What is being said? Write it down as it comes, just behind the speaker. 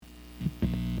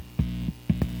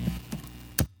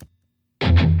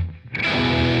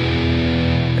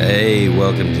Hey,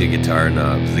 welcome to Guitar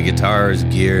Knobs, the guitars,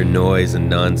 gear, noise, and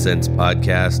nonsense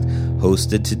podcast,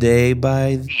 hosted today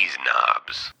by these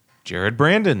knobs. Jared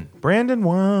Brandon. Brandon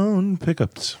Wound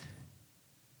Pickups.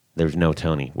 There's no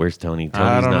Tony. Where's Tony? I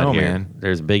Tony's don't not know, here. man.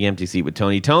 There's a big empty seat with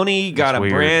Tony. Tony got That's a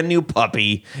weird. brand new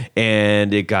puppy,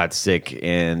 and it got sick,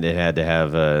 and it had to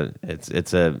have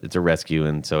it's a rescue,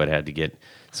 and so it had to get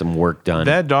some work done.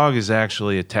 That dog is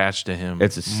actually attached to him more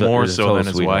it's a so total than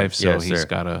his sweetheart. wife, so Yes, he's sir.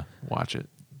 got to watch it.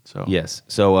 So Yes.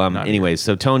 So, Not anyways,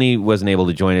 so Tony wasn't able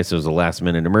to join us. It was a last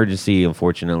minute emergency.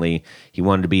 Unfortunately, he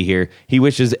wanted to be here. He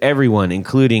wishes everyone,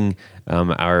 including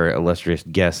our illustrious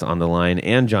guest on the line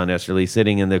and John Esterly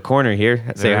sitting in the corner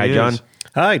here. Say There hi, he John. is.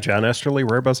 Hi, John Esterly,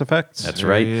 Rare Buzz Effects. That's There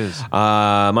right. he is.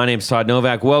 My name's Todd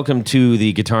Novak. Welcome to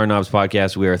the Guitar Knobs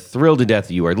podcast. We are thrilled to death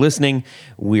that you are listening.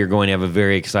 We are going to have a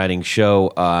very exciting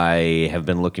show. I have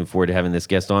been looking forward to having this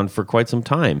guest on for quite some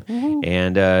time.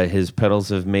 And his pedals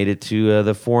have made it to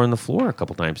the 4 on the floor a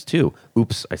couple times too.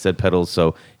 Oops, I said pedals,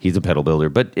 so he's a pedal builder.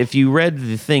 But if you read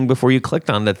the thing before you clicked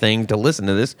on the thing to listen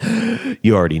to this,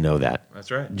 you already know that. That's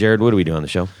right. Jared, what do we do on the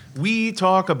show? We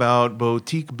talk about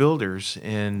boutique builders,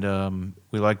 and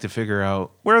we like to figure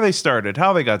out where they started,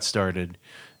 how they got started,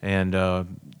 and the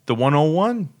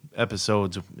 101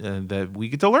 episodes that we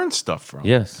get to learn stuff from.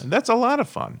 Yes. And that's a lot of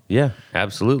fun. Yeah,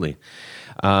 absolutely.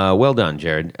 Well done,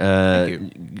 Jared.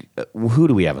 Thank Who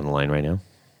do we have on the line right now?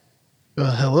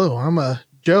 Hello, I'm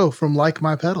Joe from Like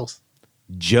My Pedals.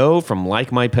 Joe from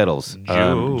Like My Pedals.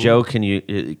 Joe. Joe, can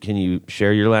you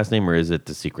share your last name, or is it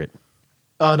the secret?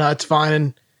 Oh no, it's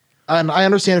fine, and I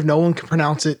understand if no one can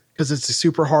pronounce it because it's a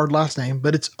super hard last name,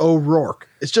 but it's O'Rourke.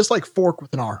 It's just like fork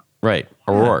with an R. Right,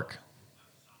 O'Rourke.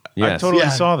 Yes, I totally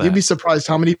saw that. You'd be surprised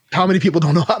how many people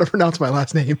don't know how to pronounce my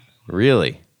last name.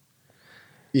 really.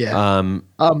 Yeah. I'm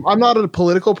not a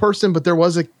political person, but there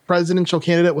was a presidential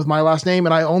candidate with my last name,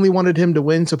 and I only wanted him to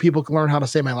win so people can learn how to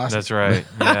say my last That's right.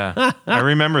 Yeah. I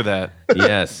remember that.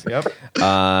 Yes. Yep.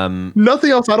 name.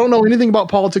 Nothing else. I don't know anything about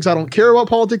politics. I don't care about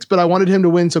politics, but I wanted him to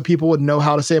win so people would know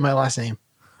how to say my last name.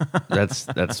 That's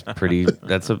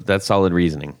solid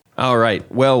reasoning. All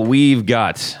right. Well, we've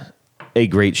got a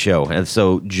great show, and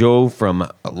so Joe from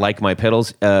Like My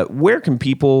Pedals. Where can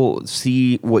people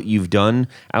see what you've done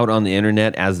out on the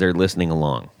internet as they're listening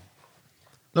along?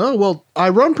 Oh, well, I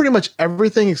run pretty much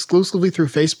everything exclusively through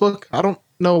Facebook. I don't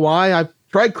know why. I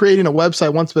tried creating a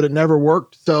website once, but it never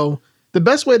worked. So the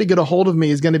best way to get a hold of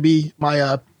me is going to be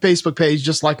my Facebook page,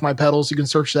 just Like My Pedals. You can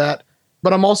search that.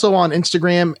 But I'm also on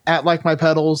Instagram at Like My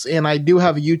Pedals, and I do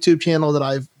have a YouTube channel that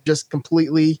I've just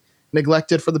completely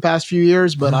neglected for the past few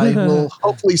years, but I will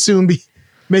hopefully soon be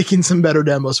making some better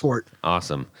demos for it.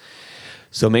 Awesome.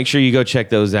 So make sure you go check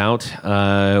those out.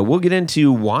 We'll get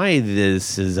into why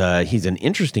this is. He's an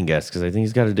interesting guest because I think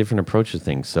he's got a different approach to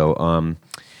things. So,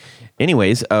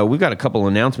 anyways, we've got a couple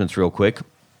announcements real quick.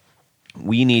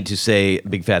 We need to say a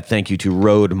big fat thank you to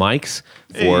Rode Mics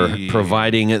for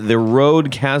providing the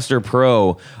Rodecaster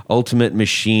Pro ultimate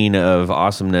machine of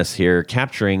awesomeness here,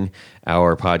 capturing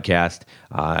our podcast.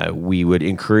 We would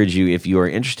encourage you, if you are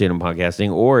interested in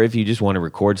podcasting, or if you just want to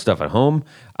record stuff at home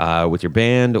with your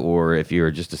band, or if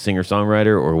you're just a singer-songwriter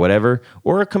or whatever,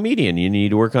 or a comedian, you need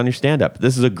to work on your stand-up.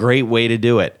 This is a great way to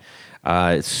do it.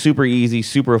 It's super easy,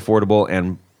 super affordable,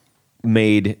 and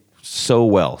made so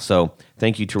well. So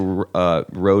thank you to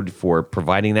Rode for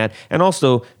providing that. And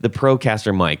also the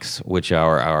Procaster mics, which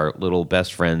are our little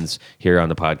best friends here on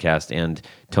the podcast, and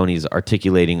Tony's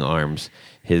articulating arms.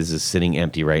 His is sitting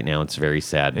empty right now. It's very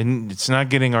sad. And it's not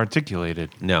getting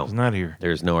articulated. No. It's not here.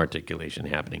 There's no articulation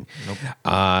happening. Nope.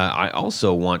 I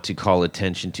also want to call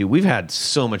attention to, we've had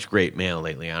so much great mail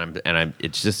lately,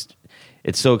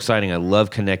 it's so exciting. I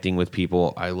love connecting with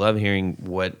people. I love hearing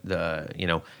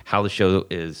how the show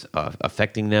is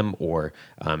affecting them, or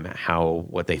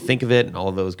what they think of it, and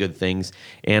all those good things.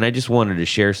 And I just wanted to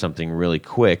share something really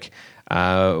quick.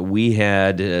 We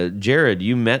had Jared.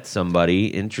 You met somebody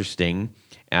interesting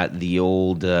at the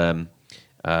old NAMM.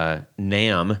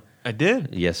 I did.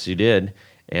 Yes, you did.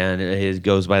 And it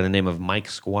goes by the name of Mike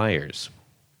Squires.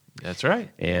 That's right.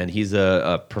 And he's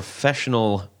a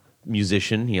professional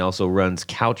musician. He also runs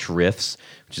Couch Riffs,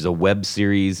 which is a web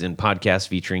series and podcast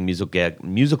featuring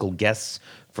musical guests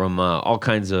from all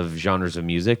kinds of genres of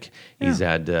music. Yeah. He's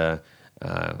had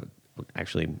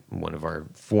actually one of our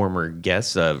former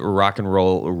guests, Rock and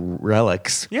Roll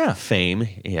Relics fame.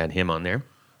 He had him on there.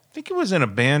 I think he was in a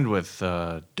band with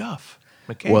Duff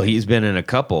McKagan. Well, he's been in a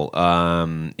couple.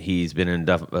 He's been in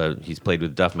Duff. He's played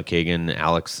with Duff McKagan,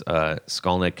 Alex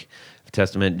Skolnick,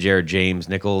 Testament, Jared James,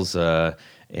 Nichols,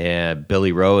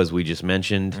 Billy Rowe, as we just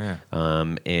mentioned,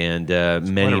 and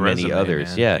many resume, others.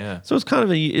 man. Yeah. Yeah. So it's kind of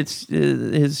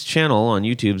his channel on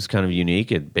YouTube is kind of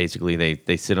unique. It basically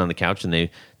they sit on the couch and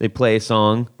they play a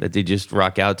song that they just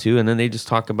rock out to, and then they just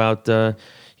talk about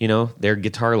their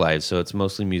guitar lives. So it's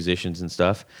mostly musicians and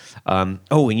stuff. And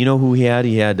you know who he had?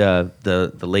 He had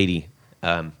the lady.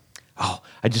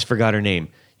 I just forgot her name.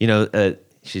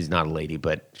 She's not a lady,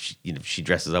 but she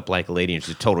dresses up like a lady, and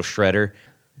she's a total shredder.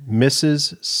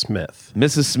 Mrs. Smith.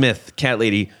 Mrs. Smith, cat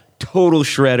lady, total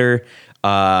shredder.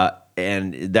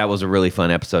 And that was a really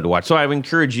fun episode to watch. So I would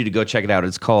encourage you to go check it out.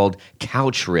 It's called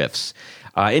Couch Riffs.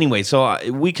 Anyway, so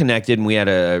we connected and we had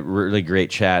a really great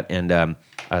chat. And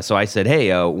so I said, hey,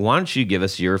 why don't you give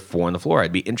us your 4 on the floor?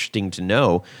 It'd be interesting to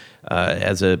know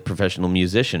as a professional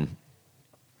musician.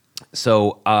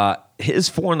 So his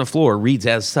 4 on the floor reads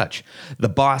as such. The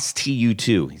Boss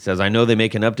TU2. He says, I know they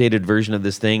make an updated version of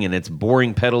this thing, and it's a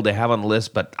boring pedal to have on the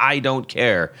list, but I don't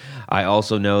care. I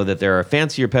also know that there are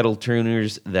fancier pedal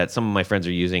tuners that some of my friends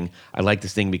are using. I like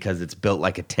this thing because it's built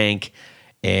like a tank,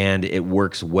 and it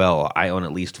works well. I own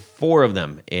at least 4 of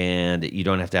them, and you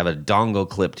don't have to have a dongle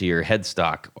clip to your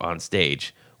headstock on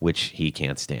stage, which he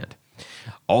can't stand.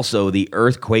 Also, the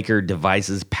Earthquaker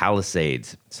Devices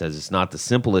Palisades says it's not the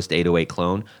simplest 808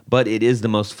 clone, but it is the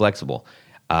most flexible.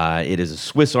 It is a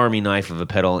Swiss Army knife of a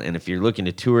pedal, and if you're looking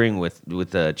to touring with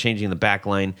changing the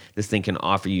backline, this thing can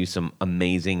offer you some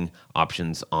amazing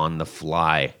options on the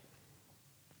fly.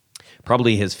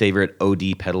 Probably his favorite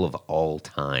OD pedal of all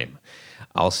time.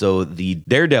 Also, the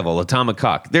Daredevil Atomic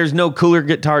Cock. There's no cooler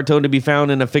guitar tone to be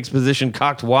found in a fixed position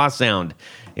cocked wah sound.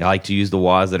 I like to use the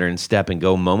wahs that are in step and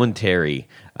go momentary,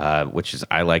 which is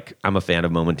I'm a fan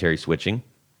of momentary switching.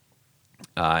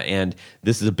 And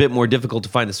this is a bit more difficult to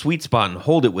find the sweet spot and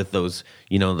hold it with those,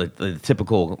 the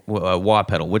typical wah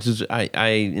pedal, which is I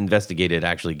investigated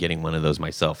actually getting one of those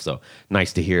myself. So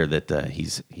nice to hear that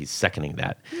he's seconding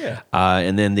that. Yeah.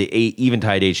 And then the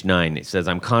Eventide H9, it says,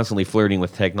 I'm constantly flirting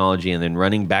with technology and then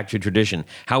running back to tradition.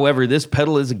 However, this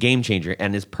pedal is a game changer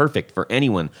and is perfect for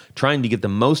anyone trying to get the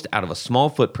most out of a small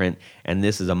footprint, and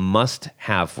this is a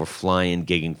must-have for fly-in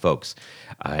gigging folks.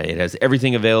 It has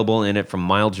everything available in it, from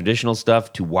mild traditional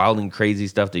stuff to wild and crazy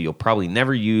stuff that you'll probably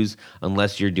never use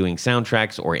unless you're doing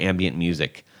soundtracks or ambient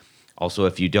music. Also,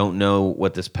 if you don't know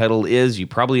what this pedal is, you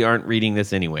probably aren't reading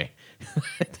this anyway.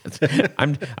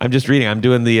 I'm just reading. I'm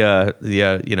doing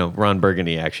the Ron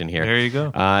Burgundy action here. There you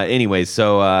go. Anyway,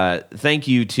 so thank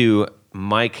you to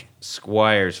Mike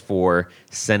Squires for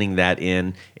sending that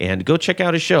in, and go check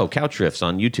out his show, Couch Riffs,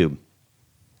 on YouTube.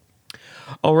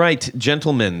 All right,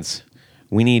 gentlemen's.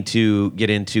 We need to get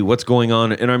into what's going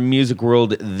on in our music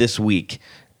world this week.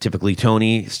 Typically,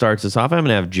 Tony starts us off. I'm going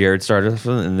to have Jared start us off,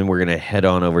 and then we're going to head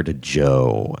on over to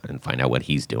Joe and find out what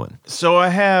he's doing. So I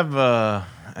have a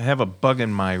bug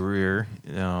in my rear.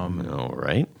 All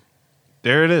right.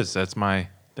 There it is. That's my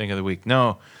thing of the week.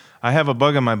 No, I have a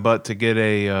bug in my butt to get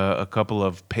a couple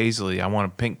of paisley. I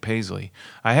want a pink paisley.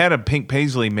 I had a pink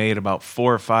paisley made about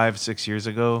 4 or 5, 6 years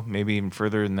ago, maybe even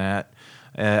further than that.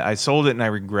 I sold it and I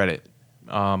regret it.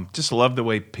 Just love the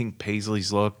way pink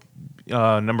paisleys look.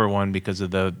 Number one, because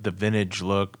of the vintage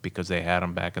look, because they had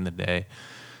them back in the day.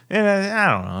 And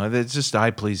I don't know. It's just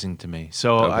eye-pleasing to me.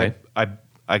 So Okay.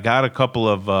 I got a couple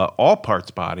of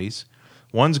all-parts bodies.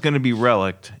 One's going to be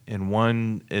relict, and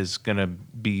one is going to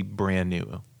be brand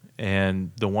new.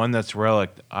 And the one that's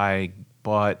relict, I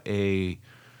bought a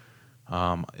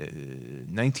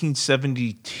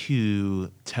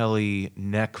 1972 Tele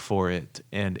neck for it,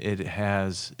 and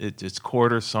it's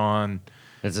quarter sawn.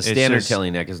 It's a standard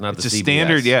Tele neck. It's not the It's a CBS.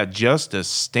 standard, yeah, just a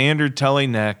standard Tele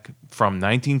neck from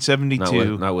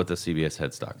 1972. Not with the CBS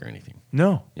headstock or anything.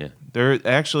 No, Yeah. there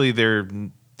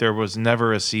was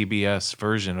never a CBS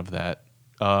version of that.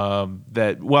 Let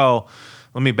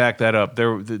me back that up.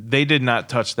 They did not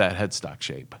touch that headstock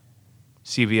shape.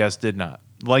 CBS did not.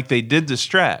 Like they did the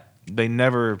Strat. They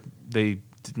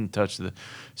didn't touch the.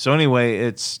 So anyway,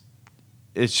 it's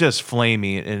just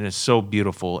flamey and it's so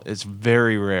beautiful. It's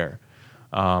very rare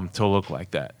to look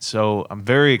like that. So I'm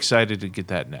very excited to get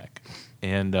that neck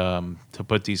and to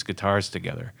put these guitars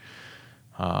together.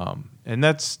 And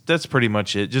that's pretty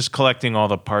much it. Just collecting all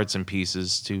the parts and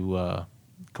pieces to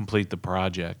complete the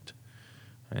project.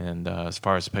 And as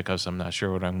far as pickups, I'm not sure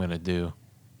what I'm going to do.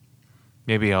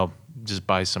 Maybe I'll just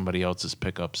buy somebody else's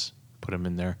pickups, put them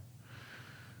in there.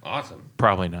 Awesome.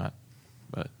 Probably not.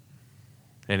 But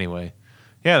anyway,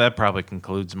 yeah, that probably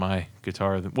concludes my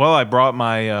guitar. Well, I brought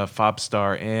my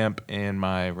Fobstar amp and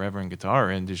my Reverend guitar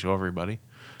in to show everybody.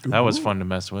 That was fun to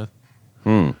mess with.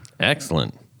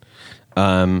 Excellent.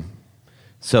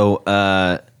 So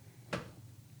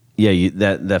Yeah,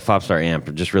 that Fopstar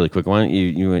amp. Just really quick. Why don't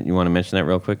you want to mention that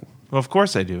real quick? Well, of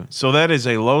course I do. So that is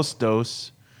a Los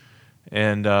Dos,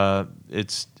 and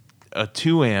it's a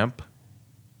 2 amp,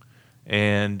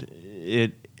 and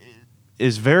it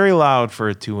is very loud for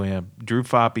a 2 amp. Drew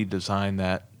Foppy designed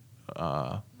that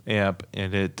amp,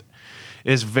 and it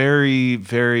is very,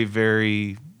 very,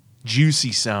 very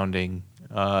juicy sounding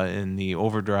in the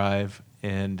overdrive,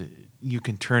 and you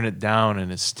can turn it down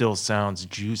and it still sounds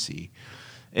juicy.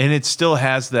 And it still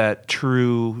has that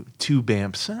true tube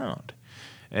amp sound.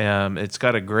 It's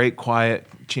got a great quiet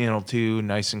channel 2,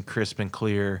 nice and crisp and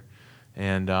clear.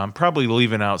 And I'm probably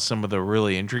leaving out some of the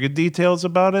really intricate details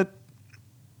about it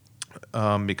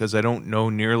because I don't know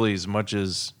nearly as much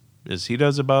as he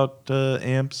does about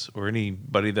amps or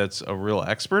anybody that's a real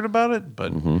expert about it.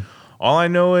 But all I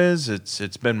know is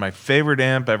it's been my favorite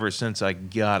amp ever since I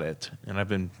got it. And I've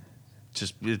been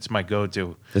it's my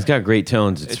go-to. It's got great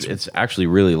tones. It's actually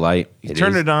really light. You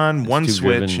turn it on, one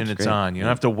switch, and it's great. on. You don't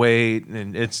have to wait,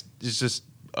 and it's just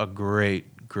a great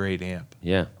amp.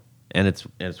 Yeah, and it's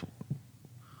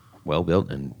well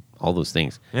built and all those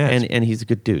things. Yeah, and he's a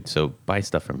good dude. So buy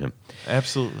stuff from him.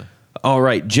 Absolutely. All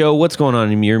right, Joe, what's going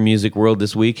on in your music world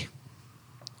this week?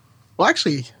 Well,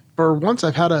 actually, for once,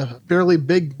 I've had a fairly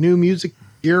big new music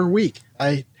gear week.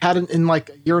 I hadn't in like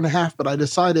a year and a half, but I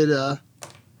decided a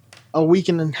week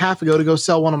and a half ago to go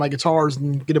sell one of my guitars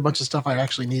and get a bunch of stuff I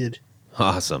actually needed.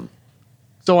 Awesome.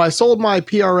 So I sold my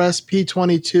PRS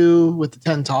P22 with the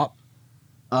 10 top,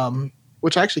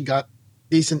 which I actually got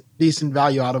decent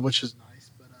value out of, which is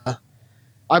nice. But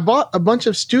I bought a bunch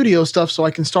of studio stuff so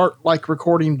I can start like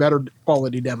recording better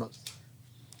quality demos.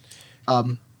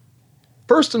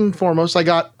 First and foremost, I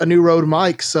got a new Rode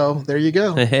mic, so there you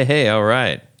go. Hey, all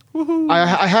right.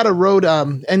 I had a Rode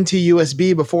NT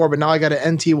USB before, but now I got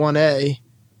an NT1A.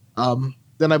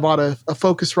 Then I bought a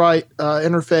Focusrite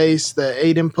interface, the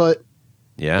 8 input,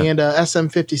 and a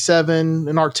SM57,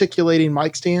 an articulating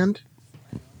mic stand.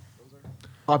 Those are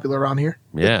popular around here.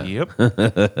 Yeah. Yep.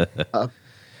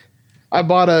 I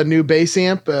bought a new bass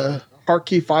amp, a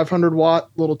Hartke 500 watt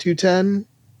little 210.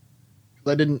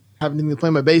 I didn't have anything to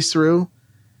play my bass through.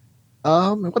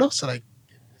 What else did I get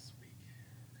this week?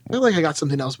 I feel like I got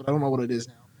something else, but I don't know what it is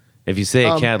now. If you say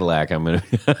a Cadillac, I'm going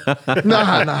to...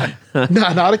 No,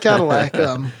 not a Cadillac.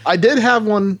 I did have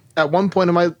one at one point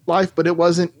in my life, but it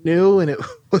wasn't new and it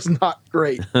was not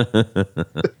great.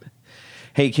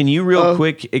 Hey, can you real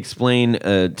quick explain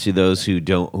to those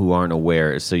who aren't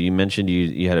aware? So you mentioned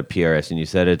you had a PRS and you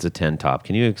said it's a 10 top.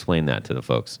 Can you explain that to the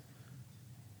folks?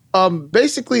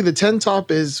 Basically, the 10 top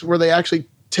is where they actually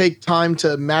take time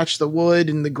to match the wood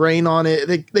and the grain on it.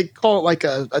 They call it like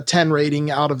a 10 rating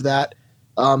out of that.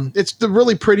 It's the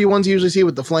really pretty ones you usually see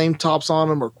with the flame tops on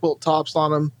them or quilt tops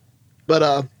on them.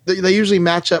 But they usually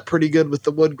match up pretty good with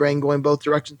the wood grain going both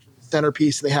directions from the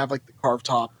centerpiece. And they have like the carved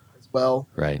top as well.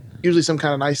 Right. Usually some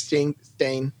kind of nice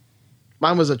stain.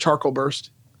 Mine was a charcoal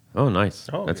burst. Oh, nice.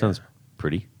 That sounds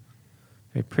pretty.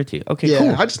 Very pretty. Okay, yeah,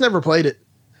 cool. I just never played it.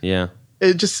 Yeah.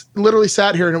 It just literally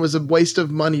sat here and it was a waste of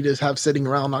money to have sitting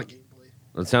around not getting played.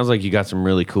 It sounds like you got some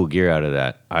really cool gear out of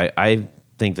that. I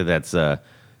think that's kind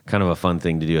of a fun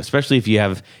thing to do, especially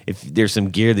if there's some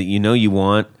gear that you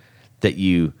want that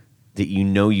you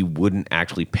know you wouldn't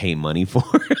actually pay money for.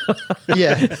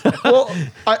 Yeah. Well,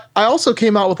 I also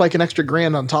came out with like an extra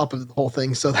 $1,000 on top of the whole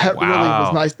thing, so that really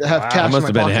was nice to have cash. That must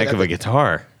have been a pocket. heck of a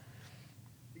guitar.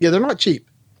 Yeah, they're not cheap.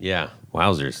 Yeah,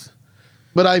 wowzers.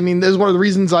 But I mean, this is one of the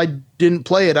reasons I didn't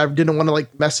play it. I didn't want to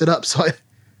like mess it up, so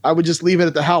I would just leave it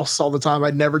at the house all the time.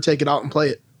 I'd never take it out and play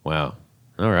it. Wow.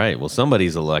 All right. Well,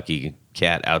 somebody's a lucky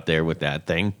cat out there with that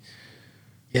thing.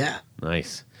 Yeah.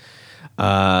 Nice.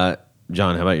 John,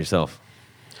 how about yourself?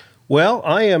 Well,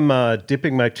 I am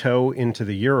dipping my toe into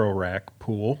the Eurorack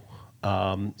pool.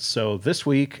 So this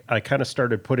week, I kind of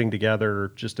started putting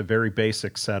together just a very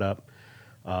basic setup.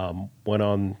 Went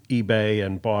on eBay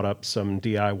and bought up some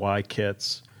DIY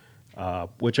kits,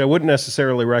 which I wouldn't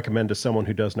necessarily recommend to someone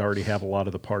who doesn't already have a lot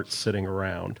of the parts sitting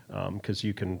around, because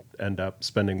you can end up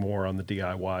spending more on the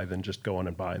DIY than just going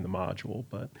and buying the module.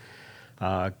 But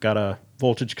got a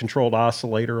voltage-controlled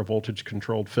oscillator, a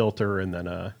voltage-controlled filter, and then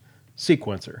a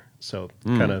sequencer. So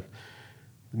kind of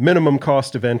minimum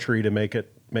cost of entry to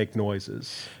make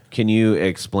noises. Can you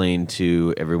explain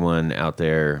to everyone out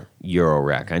there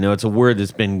Eurorack? I know it's a word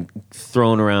that's been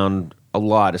thrown around a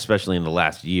lot, especially in the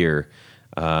last year,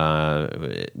 out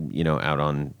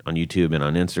on YouTube and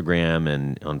on Instagram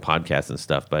and on podcasts and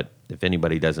stuff. But if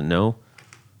anybody doesn't know,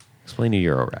 explain to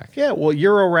Eurorack. Yeah, well,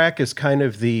 Eurorack is kind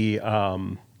of the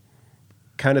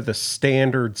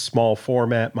standard small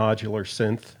format modular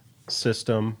synth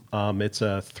system. It's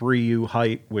a 3U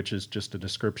height, which is just a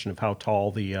description of how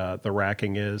tall the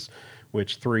racking is.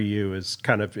 Which 3U is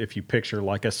kind of, if you picture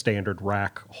like a standard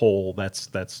rack hole, that's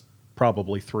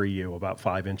probably 3U, about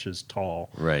 5 inches tall.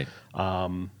 Right.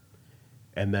 And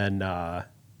then But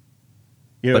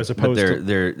as opposed to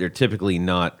they're typically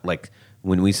not like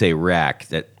when we say rack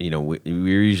that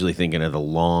we're usually thinking of the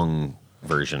long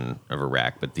version of a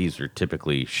rack, but these are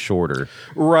typically shorter.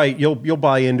 right, you'll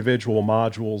buy individual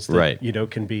modules that Right.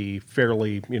 can be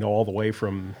fairly all the way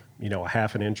from a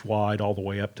half an inch wide all the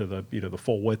way up to the the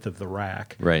full width of the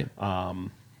rack. Right.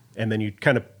 And then you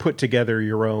kind of put together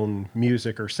your own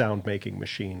music or sound making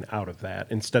machine out of that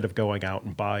instead of going out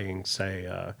and buying, say,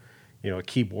 a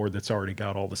keyboard that's already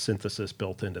got all the synthesis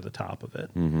built into the top of it.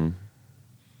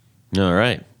 All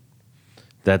right.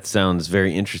 That sounds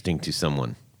very interesting to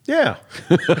someone. Yeah,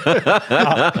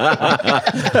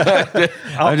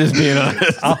 I'm just being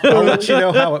honest. I'll let you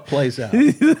know how it plays out.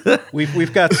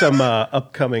 We've got some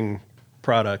upcoming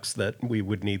products that we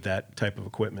would need that type of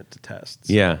equipment to test.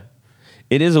 So. Yeah.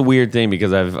 It is a weird thing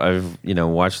because I've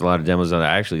watched a lot of demos on it.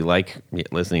 I actually like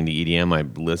listening to EDM. I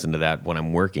listen to that when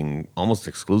I'm working almost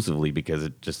exclusively because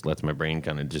it just lets my brain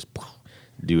kind of just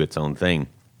do its own thing.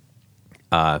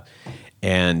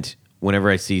 And whenever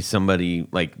I see somebody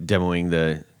like demoing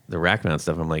the rack mount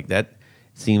stuff, I'm like, that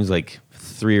seems like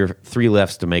three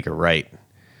lefts to make a right,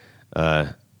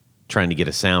 trying to get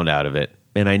a sound out of it.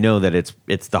 And I know that it's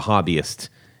the hobbyist.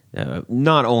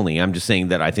 Not only, I'm just saying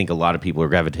that I think a lot of people are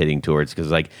gravitating towards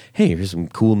because like, hey, here's some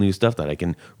cool new stuff that I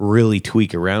can really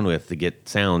tweak around with to get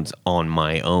sounds on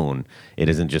my own. It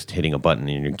isn't just hitting a button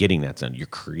and you're getting that sound. You're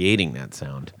creating that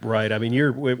sound. Right. I mean,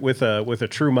 you're with a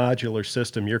true modular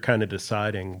system. You're kind of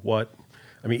deciding what.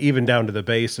 I mean, even down to the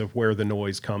base of where the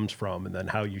noise comes from, and then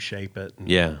how you shape it. And,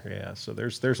 Yeah. So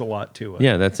there's a lot to it.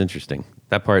 Yeah, that's interesting.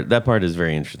 That part is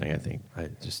very interesting. I think I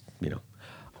just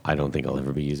I don't think I'll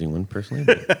ever be using one personally.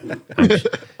 But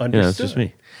it's just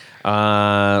me.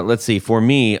 Let's see. For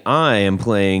me, I am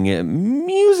playing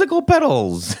musical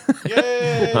pedals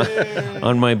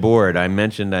on my board. I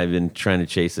mentioned I've been trying to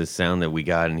chase this sound that we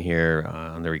got in here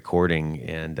on the recording,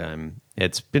 and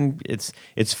it's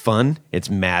fun. It's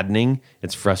maddening.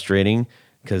 It's frustrating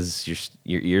because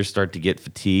your ears start to get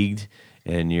fatigued,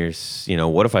 and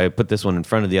what if I put this one in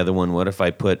front of the other one? What if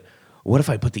I put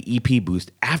the EP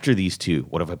boost after these two?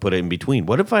 What if I put it in between?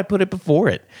 What if I put it before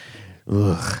it?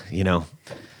 Ugh,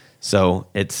 So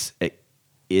it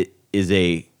is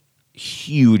a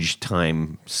huge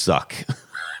time suck.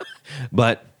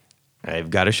 But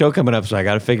I've got a show coming up, so I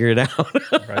got to figure it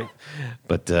out. Right.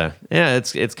 But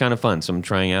it's kind of fun. So I'm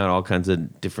trying out all kinds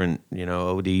of different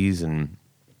ODs and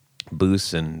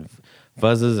boosts and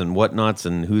fuzzes and whatnots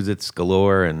and who's it's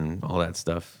galore and all that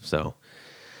stuff. So.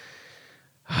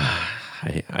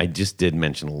 I just did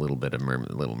mention a little bit of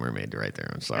Little Mermaid right there.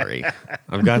 I'm sorry.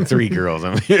 I've got 3 girls.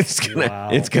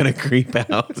 It's gonna creep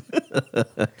out.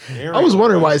 I was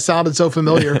wondering why it sounded so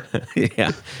familiar.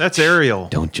 Yeah. That's Ariel.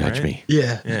 Don't judge me.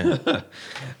 Yeah.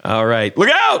 All right. Look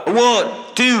out!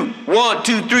 1,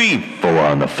 2, 3. 4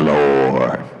 on the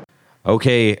floor.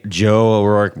 Okay, Joe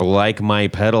O'Rourke, like my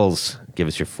pedals. Give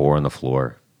us your 4 on the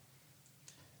floor.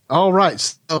 All right.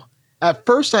 So at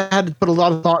first, I had to put a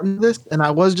lot of thought into this, and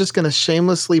I was just going to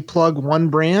shamelessly plug one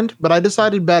brand, but I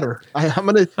decided better. I'm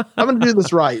gonna do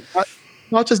this right.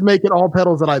 Not just make it all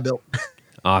pedals that I built.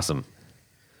 Awesome.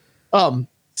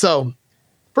 So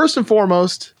first and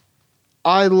foremost,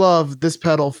 I love this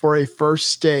pedal for a first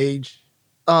stage.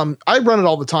 I run it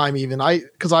all the time,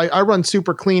 because I run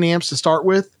super clean amps to start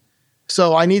with,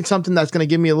 so I need something that's going to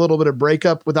give me a little bit of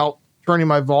breakup without turning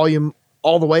my volume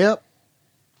all the way up.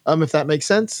 If that makes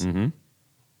sense. Mm-hmm.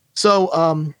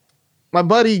 So, my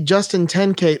buddy Justin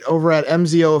Tenkate over at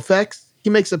MZO Effects,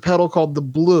 he makes a pedal called the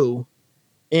Blue,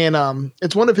 and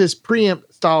it's one of his preamp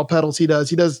style pedals. He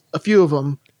does a few of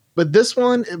them, but this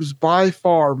one, it was by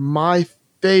far my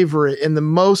favorite and the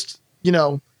most,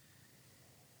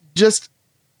 just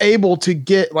able to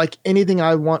get like anything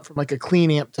I want from like a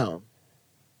clean amp tone.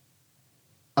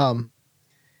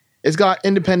 It's got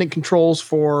independent controls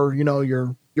for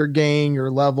your gain,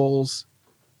 your levels,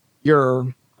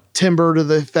 your timbre to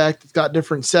the effect. It's got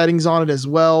different settings on it as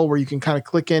well, where you can kind of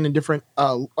click in different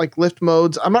like lift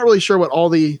modes. I'm not really sure what all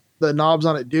the knobs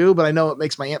on it do, but I know it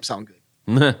makes my amp sound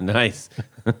good. Nice.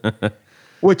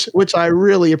 which I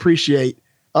really appreciate.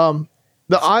 The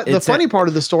funny part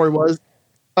of the story was,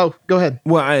 oh, go ahead.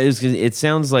 Well, it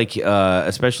sounds like,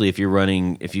 especially if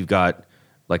you've got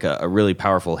like a really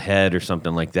powerful head or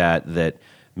something like that, that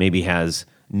maybe has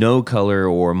no color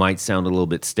or might sound a little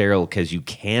bit sterile because you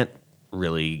can't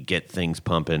really get things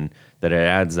pumping, that it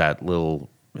adds that little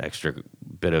extra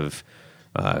bit of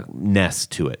ness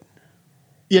to it.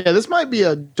 Yeah, this might be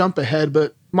a jump ahead,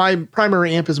 but my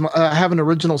primary amp is I have an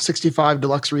original 65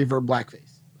 Deluxe Reverb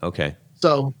Blackface. Okay.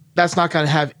 So that's not going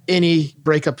to have any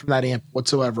breakup from that amp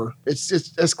whatsoever.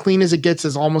 It's as clean as it gets,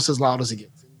 as almost as loud as it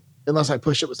gets, unless I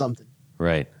push it with something.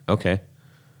 Right. Okay.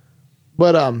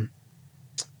 But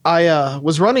I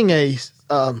was running a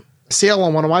sale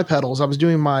on one of my pedals. I was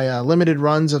doing my limited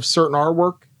runs of certain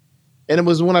artwork, and it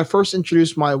was when I first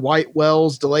introduced my White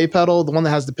Wells delay pedal, the one that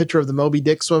has the picture of the Moby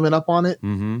Dick swimming up on it.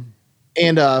 Mm-hmm.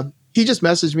 And he just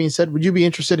messaged me and said, "Would you be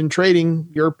interested in trading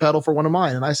your pedal for one of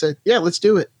mine?" And I said, "Yeah, let's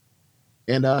do it."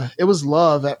 And it was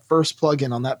love at first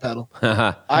plug-in on that pedal.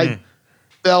 I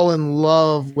fell in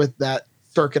love with that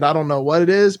circuit. I don't know what it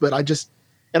is, but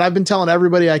I've been telling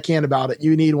everybody I can about it.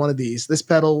 You need one of these. This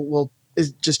pedal will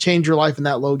just change your life in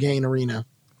that low gain arena.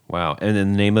 Wow. And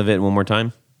then the name of it one more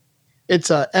time? It's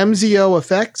MZO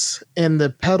Effects, and the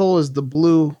pedal is the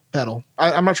blue pedal.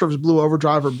 I'm not sure if it's blue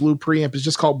overdrive or blue preamp. It's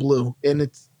just called blue, and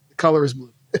the color is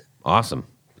blue. Awesome.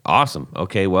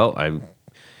 Okay. Well,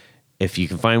 if you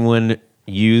can find one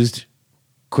used,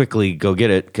 quickly go get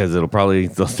it, because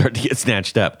they'll start to get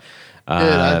snatched up.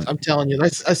 I'm telling you,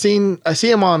 I see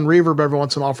him on Reverb every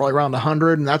once in a while for like around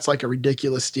 100, and that's like a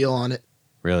ridiculous steal on it.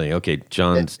 Really? Okay.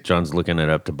 John's looking it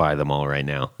up to buy them all right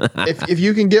now. if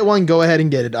you can get one, go ahead and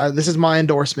get it. This is my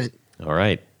endorsement. All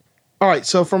right.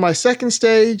 So for my second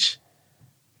stage,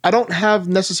 I don't have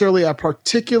necessarily a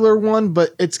particular one,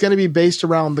 but it's going to be based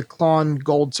around the Klon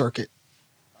Gold circuit.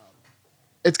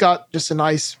 It's got just a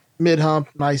nice mid hump,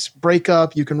 nice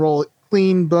breakup. You can roll it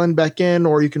clean, blend back in,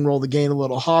 or you can roll the gain a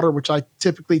little hotter, which I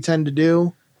typically tend to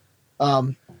do.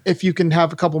 If you can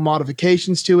have a couple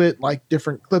modifications to it, like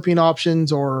different clipping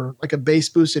options or like a bass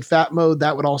boosted fat mode,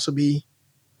 that would also be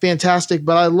fantastic.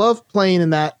 But I love playing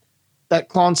in that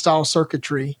Klon style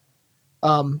circuitry.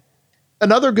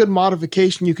 Another good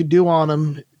modification you could do on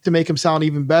them to make them sound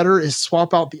even better is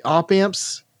swap out the op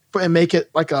amps and make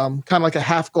it like kind of like a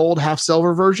half gold, half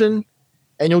silver version,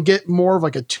 and you'll get more of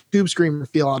like a Tube Screamer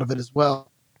feel out of it as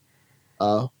well.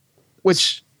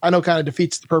 Which I know kind of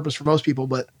defeats the purpose for most people,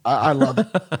 but I love it.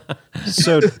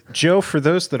 So, Joe, for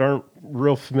those that aren't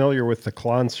real familiar with the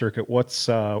Klon circuit, what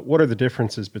are the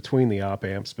differences between the op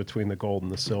amps, between the gold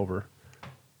and the silver?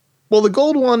 Well, the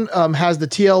gold one has the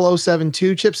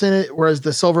TL072 chips in it, whereas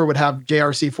the silver would have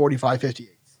JRC 4558.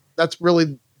 That's really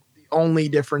the only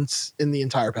difference in the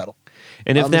entire pedal.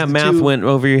 And if that math went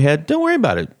over your head, don't worry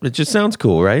about it. It just sounds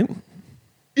cool, right?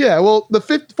 Yeah, well, the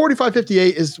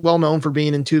 4558 is well known for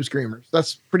being in Tube Screamers.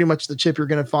 That's pretty much the chip you're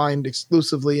going to find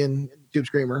exclusively in Tube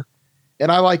Screamer.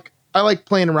 And I like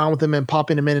playing around with them and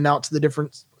popping them in and out to the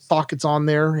different sockets on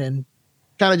there and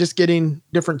kind of just getting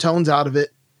different tones out of it.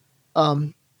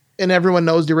 And everyone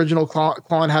knows the original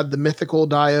Klon had the mythical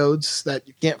diodes that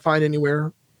you can't find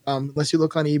anywhere unless you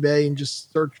look on eBay and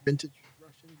just search vintage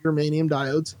Russian germanium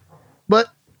diodes. But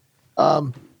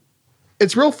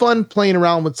it's real fun playing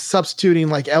around with substituting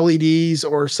like LEDs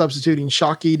or substituting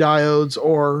Schottky diodes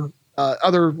or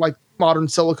other like modern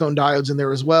silicone diodes in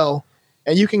there as well.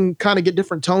 And you can kind of get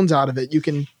different tones out of it. You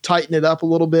can tighten it up a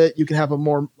little bit. You can have a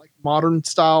more like modern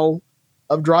style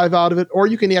of drive out of it, or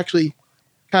you can actually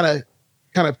kind of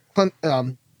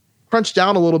crunch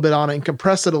down a little bit on it and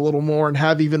compress it a little more and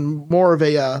have even more of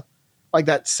a like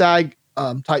that sag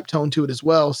type tone to it as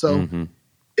well. So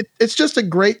it's just a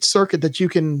great circuit that you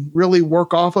can really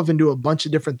work off of and do a bunch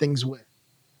of different things with.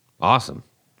 Awesome.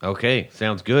 Okay,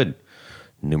 sounds good.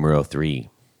 Numero 3.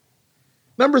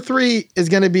 Number 3 is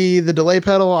going to be the delay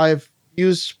pedal I've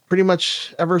used pretty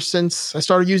much ever since I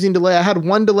started using delay. I had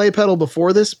one delay pedal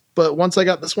before this, but once I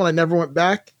got this one, I never went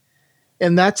back.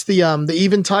 And that's the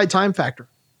Eventide Time Factor.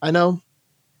 I know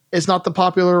it's not the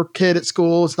popular kid at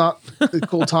school. It's not the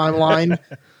cool timeline.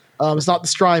 It's not the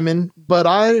Strymon, but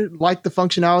I like the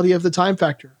functionality of the Time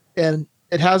Factor. And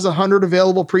it has 100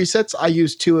 available presets. I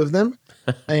use 2 of them.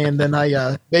 And then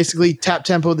I basically tap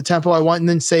tempo the tempo I want and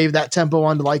then save that tempo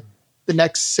onto like the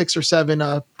next 6 or 7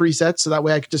 presets. So that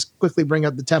way I could just quickly bring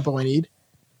up the tempo I need.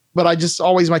 But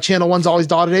my channel 1's always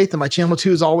dotted eighth and my channel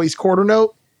 2 is always quarter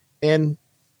note. And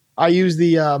I use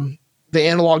the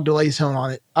analog delay tone on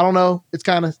it. I don't know. It's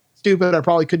kind of stupid. I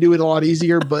probably could do it a lot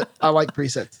easier, but I like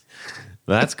presets.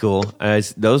 That's cool.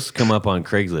 Those come up on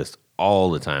Craigslist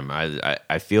all the time.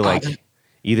 I feel like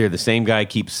either the same guy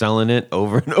keeps selling it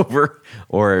over and over,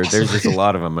 or there's just a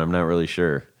lot of them. I'm not really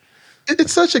sure.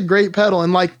 It's such a great pedal,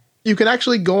 and like you can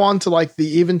actually go on to like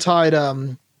the Eventide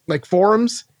like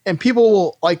forums, and people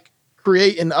will like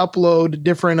create and upload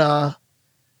different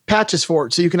patches for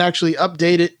it, so you can actually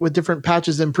update it with different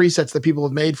patches and presets that people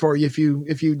have made for you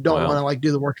if you don't want to like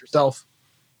do the work yourself.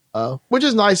 which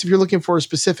is nice if you're looking for a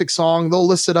specific song. They'll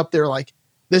list it up there like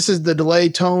this is the delay,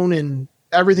 tone, and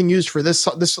everything used for this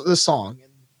song,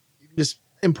 and you can just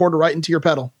import it right into your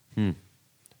pedal.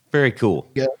 Very cool.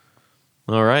 Yeah.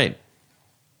 All right.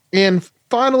 And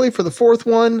finally, for the fourth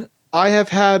one, I have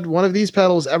had one of these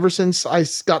pedals ever since I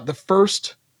got the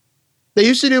first. They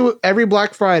used to do every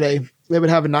Black Friday. They would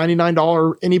have a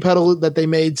 $99 any pedal that they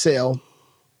made sale,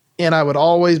 and I would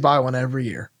always buy one every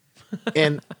year.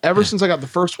 And ever since I got the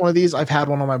first one of these, I've had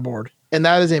one on my board, and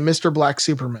that is a Mr. Black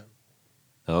Supermoon.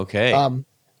 Okay.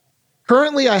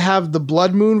 Currently, I have the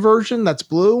Blood Moon version that's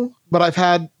blue, but I've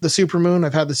had the Supermoon.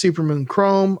 I've had the Supermoon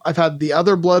Chrome. I've had the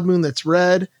other Blood Moon that's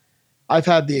red. I've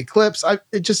had the Eclipse.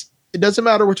 It doesn't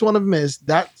matter which one of them is.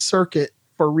 That circuit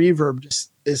for reverb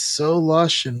just is so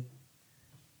lush, and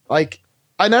like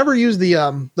I never use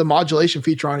the modulation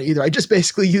feature on it either. I just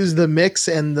basically use the mix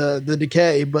and the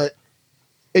decay, but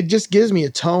it just gives me a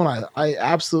tone I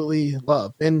absolutely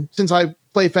love. And since I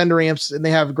play Fender amps and they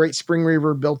have a great spring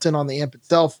reverb built in on the amp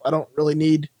itself, I don't really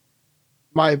need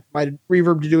my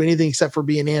reverb to do anything except for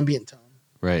be an ambient tone.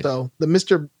 Right. So the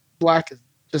Mr. Black is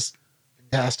just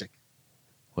fantastic.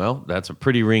 Well, that's a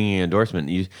pretty ringing endorsement.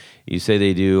 You say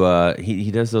they do.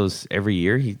 He does those every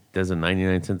year. He does a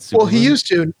 99-cent Supermoon. Well, he used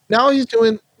to. Now he's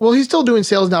doing. Well, he's still doing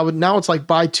sales now, but now it's like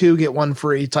buy two get one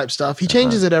free type stuff. He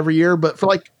changes it every year, but for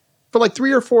like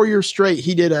 3 or 4 years straight,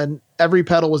 he did every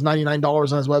pedal was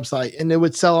 $99 on his website, and it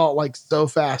would sell out like so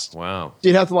fast. Wow. So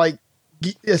you'd have to like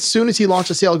as soon as he launched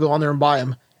a sale, go on there and buy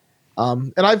them.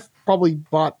 And I've probably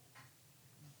bought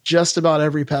just about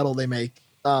every pedal they make.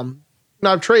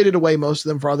 Now I've traded away most of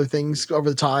them for other things over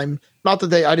the time. Not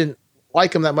that I didn't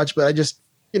like them that much, but I just,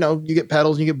 you get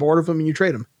pedals and you get bored of them and you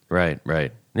trade them. Right.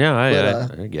 Yeah,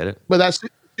 I get it. But that's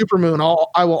Supermoon.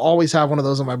 I will always have one of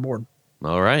those on my board.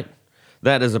 All right.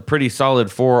 That is a pretty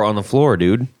solid 4 on the floor,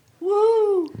 dude.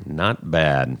 Woo! Not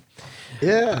bad.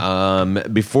 Yeah.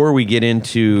 Before we get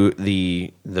into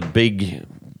the big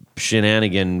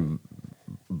shenanigan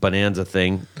bonanza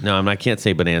thing. No, I can't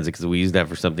say bonanza because we use that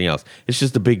for something else. It's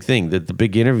just the big thing, the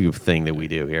big interview thing that we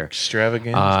do here.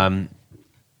 Extravaganza.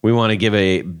 We want to give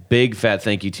a big fat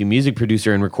thank you to music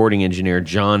producer and recording engineer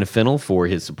John Fennell for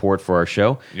his support for our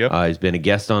show. Yep. He's been a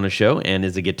guest on the show and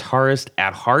is a guitarist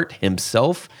at heart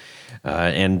himself.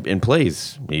 And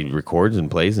plays. He records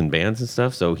and plays in bands and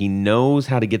stuff, so he knows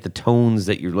how to get the tones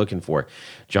that you're looking for.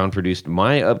 John produced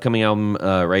my upcoming album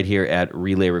right here at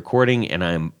Relay Recording, and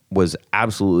I was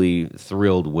absolutely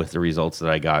thrilled with the results that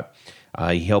I got.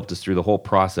 He helped us through the whole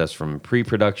process from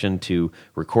pre-production to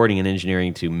recording and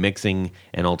engineering to mixing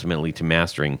and ultimately to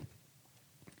mastering.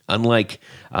 Unlike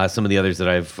some of the others that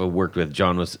I've worked with,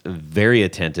 John was very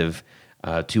attentive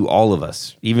to all of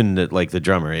us, even the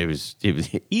drummer. It was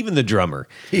even the drummer.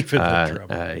 He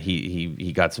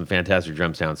got some fantastic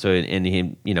drum sound. So and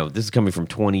he, this is coming from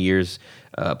 20 years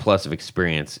plus of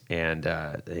experience, and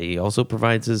he also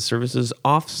provides his services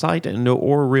off-site and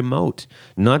or remote,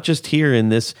 not just here in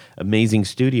this amazing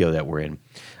studio that we're in.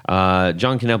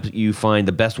 John can help you find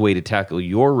the best way to tackle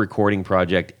your recording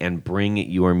project and bring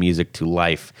your music to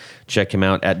life. Check him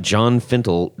out at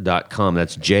johnfintel.com.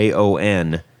 That's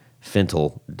JON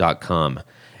Fintel.com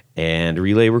and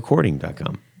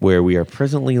relayrecording.com, where we are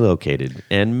presently located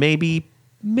and maybe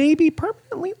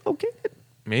permanently located.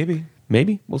 Maybe.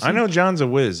 We'll see. I know John's a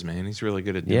whiz, man. He's really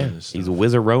good at doing this stuff. He's a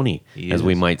whizzaroni, as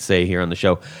we might say here on the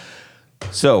show.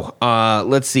 So,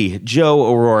 let's see. Joe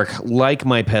O'Rourke, like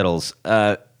my pedals.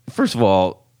 First of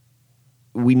all,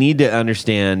 we need to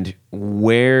understand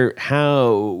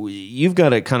how you've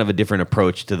got a kind of a different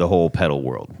approach to the whole pedal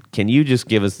world. Can you just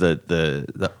give us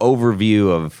the overview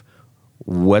of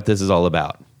what this is all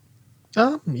about?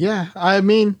 Yeah. I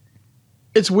mean,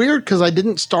 it's weird because I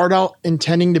didn't start out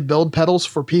intending to build pedals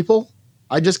for people.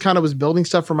 I just kind of was building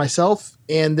stuff for myself,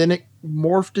 and then it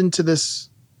morphed into this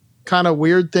kind of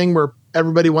weird thing where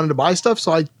everybody wanted to buy stuff.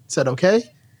 So I said, okay.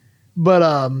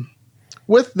 But,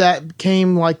 with that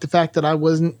came like the fact that I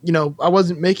wasn't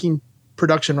making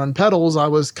production run pedals. I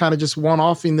was kind of just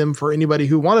one-offing them for anybody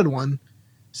who wanted one.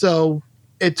 So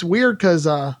it's weird because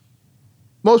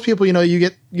most people,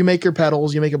 you make your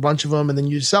pedals, you make a bunch of them, and then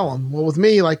you sell them. Well, with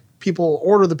me, like people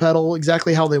order the pedal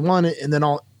exactly how they want it, and then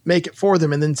I'll make it for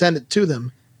them and then send it to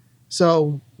them.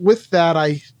 So with that,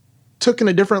 I took in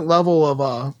a different level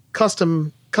of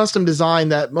custom design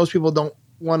that most people don't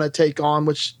want to take on,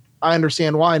 which I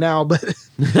understand why now, but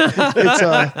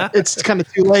it's kind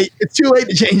of too late. It's too late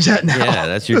to change that now. Yeah,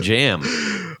 that's your jam.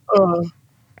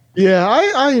 Yeah,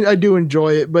 I do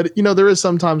enjoy it, but there is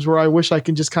sometimes where I wish I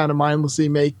can just kind of mindlessly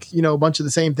make a bunch of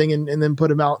the same thing and then put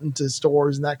them out into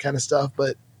stores and that kind of stuff.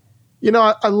 But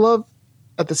I love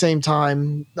at the same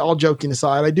time, all joking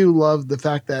aside, I do love the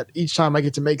fact that each time I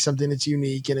get to make something that's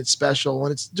unique and it's special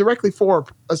and it's directly for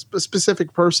a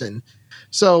specific person.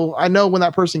 So I know when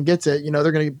that person gets it,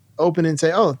 they're going to open and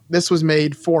say, oh, this was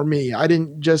made for me. I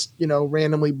didn't just,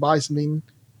 randomly buy something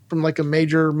from like a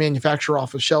major manufacturer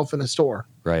off a shelf in a store.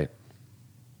 Right.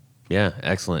 Yeah.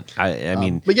 Excellent. I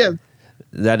mean, but yeah,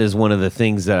 that is one of the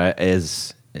things that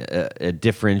is a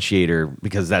differentiator,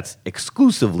 because that's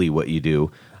exclusively what you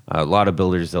do. A lot of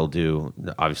builders, they'll do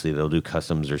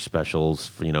customs or specials.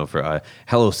 For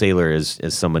Hello Sailor is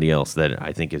somebody else that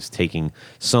I think is taking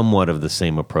somewhat of the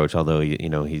same approach, although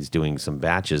he's doing some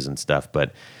batches and stuff.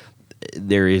 But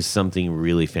there is something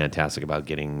really fantastic about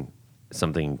getting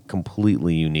something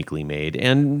completely uniquely made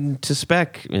and to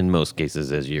spec in most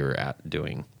cases, as you're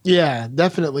doing. Yeah,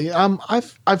 definitely.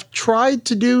 I've tried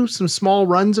to do some small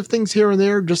runs of things here and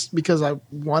there just because I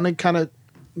want to kind of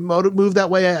move that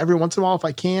way every once in a while if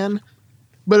I can,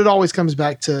 but it always comes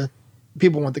back to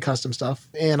people want the custom stuff,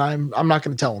 and I'm not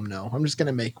going to tell them no. I'm just going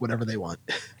to make whatever they want.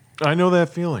 I know that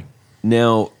feeling.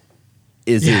 Now,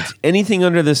 is it anything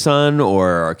under the sun,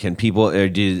 or can people?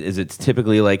 Is it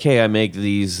typically like, hey, I make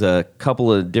these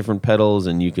couple of different pedals,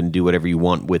 and you can do whatever you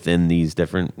want within these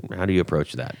different? How do you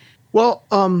approach that? Well,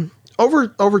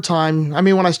 over time, I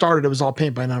mean, when I started, it was all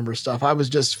paint by number stuff. I was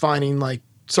just finding like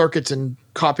circuits and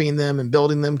copying them and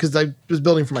building them because I was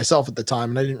building for myself at the time,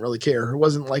 and I didn't really care. It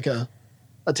wasn't like a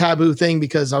taboo thing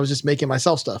because I was just making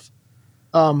myself stuff.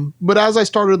 But as I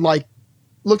started like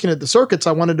looking at the circuits,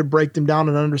 I wanted to break them down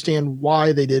and understand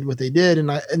why they did what they did.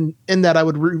 And in that I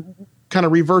would kind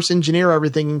of reverse engineer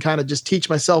everything and kind of just teach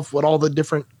myself what all the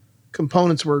different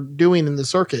components were doing in the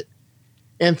circuit.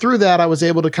 And through that, I was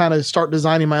able to kind of start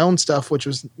designing my own stuff, which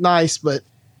was nice. But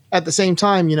at the same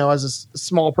time, as a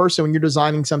small person, when you're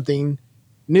designing something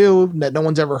new that no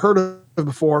one's ever heard of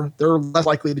before, they're less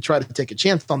likely to try to take a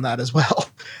chance on that as well.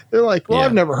 They're like, well,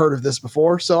 I've never heard of this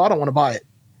before, so I don't want to buy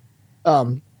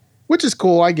it. Which is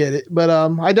cool. I get it. But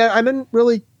I didn't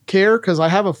really care because I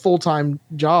have a full-time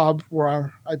job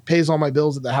where I pays all my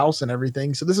bills at the house and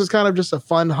everything. So this is kind of just a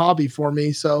fun hobby for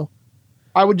me. So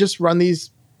I would just run these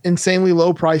insanely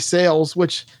low price sales,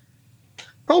 which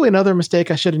probably another mistake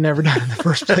I should have never done in the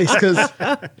first place because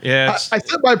I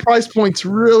set my price points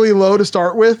really low to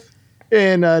start with.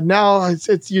 And now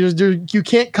it's you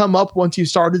can't come up once you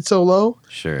started so low.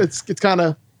 Sure. It's kind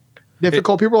of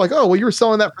difficult. People are like, oh, well, you were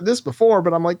selling that for this before,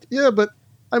 but I'm like, yeah, but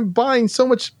I'm buying so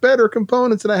much better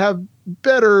components and I have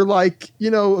better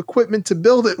equipment to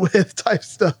build it with type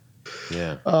stuff.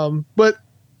 Yeah. But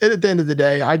at the end of the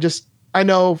day, I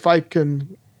know if I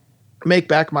can make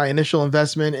back my initial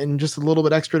investment and just a little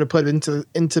bit extra to put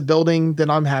into building,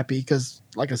 then I'm happy because,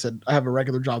 like I said, I have a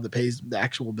regular job that pays the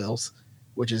actual bills,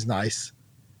 which is nice.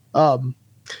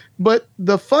 But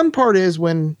the fun part is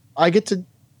when I get to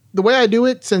the way I do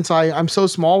it, since I'm so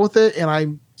small with it and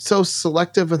I'm so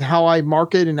selective with how I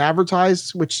market and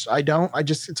advertise, which I don't.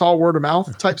 It's all word of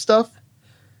mouth type stuff.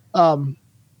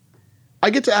 I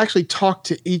get to actually talk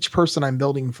to each person I'm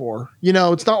building for.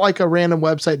 It's not like a random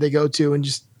website they go to and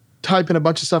just type in a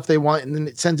bunch of stuff they want and then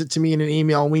it sends it to me in an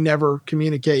email and we never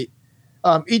communicate.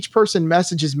 Each person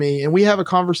messages me and we have a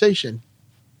conversation.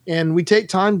 And we take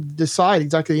time to decide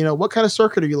exactly, what kind of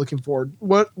circuit are you looking for?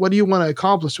 What do you want to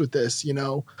accomplish with this?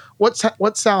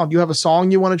 What sound? Do you have a song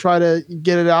you want to try to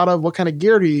get it out of? What kind of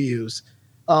gear do you use?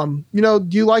 Do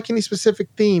you like any specific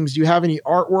themes? Do you have any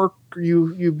artwork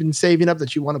you've been saving up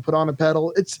that you want to put on a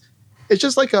pedal? It's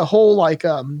just like a whole it's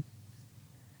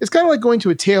kind of like going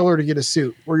to a tailor to get a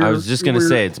suit. I was just going to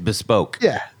say it's bespoke.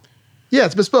 Yeah,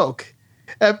 it's bespoke.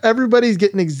 Everybody's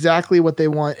getting exactly what they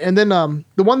want. And then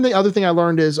the other thing I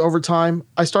learned is over time,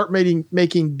 I start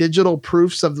making digital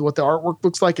proofs of what the artwork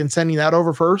looks like and sending that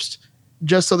over first,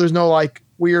 just so there's no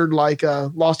weird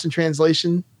lost in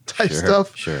translation type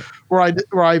stuff. Sure. Where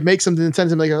I make something and send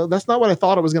them, they go, that's not what I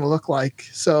thought it was going to look like.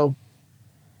 So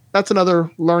that's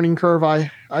another learning curve I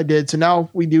did. So now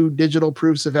we do digital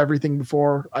proofs of everything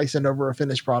before I send over a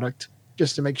finished product,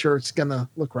 just to make sure it's going to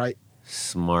look right.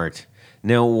 Smart.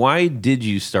 Now, why did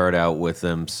you start out with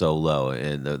them so low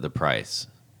in the price?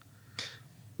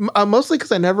 Mostly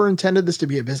because I never intended this to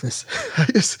be a business.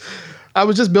 I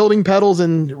was just building pedals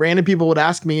and random people would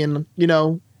ask me, and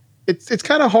it's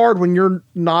kind of hard when you're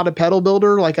not a pedal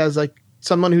builder, as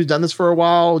someone who's done this for a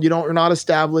while. You're not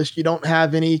established. You don't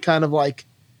have any kind of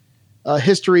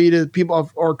history to people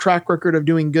or track record of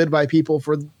doing good by people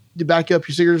to back you up.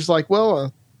 So you're just like,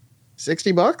 well,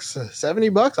 $60,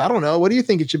 $70. I don't know. What do you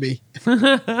think it should be?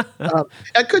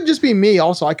 It could just be me.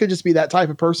 Also, I could just be that type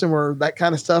of person where that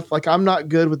kind of stuff, I'm not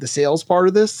good with the sales part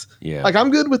of this. Yeah.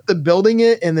 I'm good with the building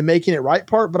it and the making it right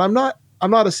part, but I'm not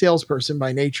not a salesperson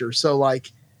by nature. So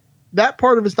like that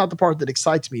part of it's not the part that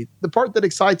excites me. The part that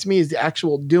excites me is the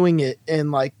actual doing it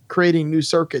and like creating new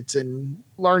circuits and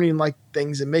learning like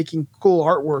things and making cool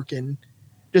artwork and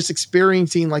just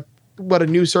experiencing like what a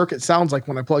new circuit sounds like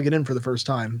when I plug it in for the first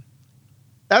time.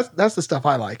 That's the stuff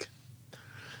I like.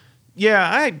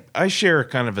 Yeah, I share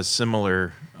kind of a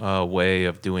similar way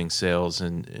of doing sales,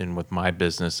 and with my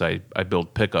business, I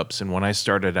build pickups. And when I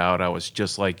started out, I was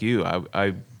just like you.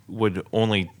 I would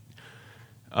only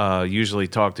usually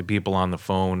talk to people on the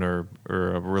phone or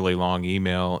a really long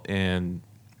email, and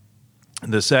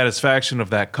the satisfaction of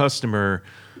that customer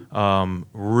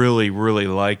really, really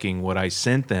liking what I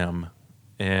sent them,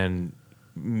 and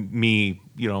me,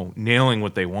 nailing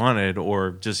what they wanted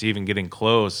or just even getting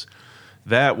close.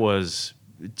 That was,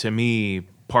 to me,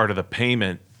 part of the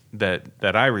payment that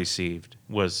I received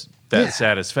was that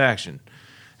satisfaction.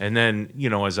 And then,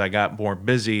 as I got more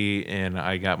busy and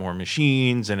I got more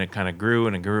machines and it kind of grew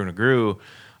and it grew and it grew,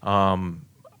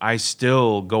 I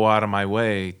still go out of my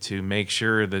way to make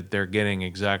sure that they're getting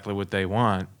exactly what they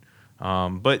want.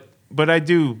 But I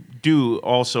do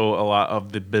also a lot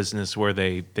of the business where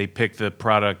they pick the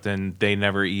product and they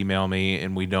never email me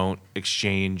and we don't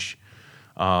exchange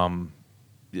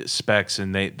specs,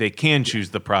 and they can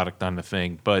choose the product on the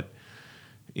thing, but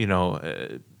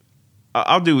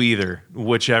I'll do either,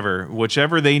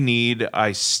 whichever they need.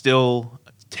 I still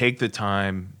take the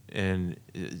time, and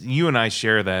you and I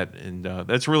share that, and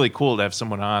that's really cool to have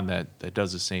someone on that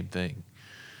does the same thing.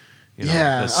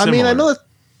 I mean, I know that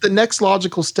the next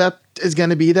logical step is going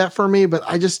to be that for me, but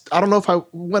I don't know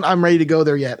when I'm ready to go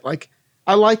there yet. Like,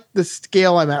 I like the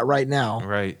scale I'm at right now.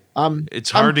 Right.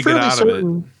 It's hard to get out of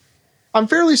it. I'm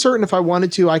fairly certain if I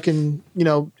wanted to, I can,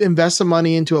 invest some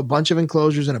money into a bunch of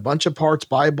enclosures and a bunch of parts,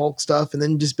 buy bulk stuff, and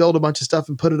then just build a bunch of stuff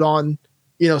and put it on,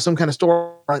 some kind of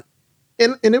storefront.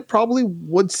 And it probably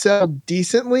would sell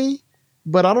decently,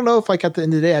 but I don't know if like at the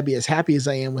end of the day, I'd be as happy as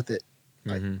I am with it.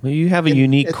 Well, you have a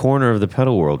unique corner of the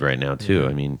pedal world right now too.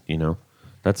 I mean,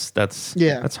 that's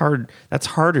hard. That's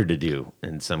harder to do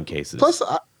in some cases. Plus,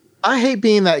 I hate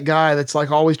being that guy that's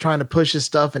like always trying to push his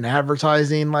stuff in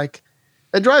advertising. Like,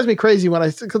 it drives me crazy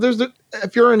because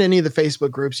if you're in any of the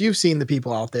Facebook groups, you've seen the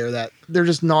people out there that they're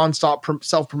just nonstop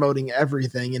self-promoting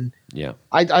everything. And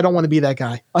I don't want to be that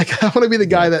guy. Like, I want to be the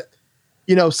guy that,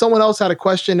 someone else had a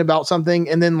question about something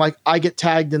and then like I get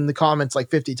tagged in the comments like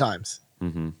 50 times.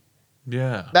 Mm-hmm.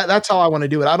 Yeah. That's how I want to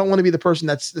do it. I don't want to be the person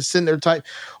that's sitting there type,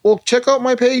 well, check out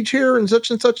my page here and such,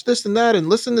 this and that, and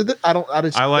listen to this.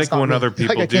 I like when other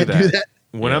people do that.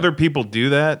 When other people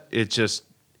do that, it's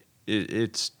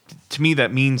to me,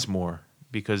 that means more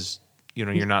because,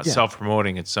 you're not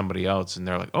self-promoting, it's somebody else. And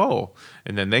they're like, oh,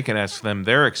 and then they can ask them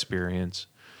their experience.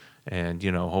 And,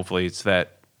 hopefully it's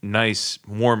that nice,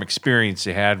 warm experience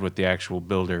they had with the actual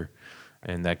builder.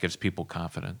 And that gives people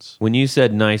confidence. When you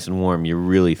said nice and warm, you're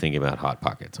really thinking about Hot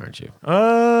Pockets, aren't you?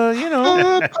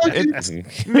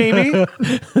 Maybe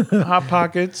Hot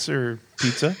Pockets or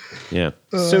pizza. Yeah.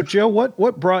 So, Joe,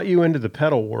 what brought you into the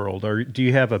pedal world? Or do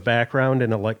you have a background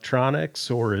in electronics,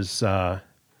 or is?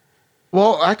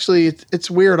 Well, actually,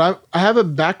 it's weird. I have a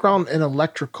background in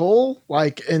electrical,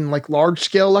 like in large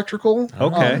scale electrical.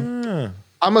 Okay.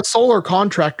 I'm a solar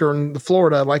contractor in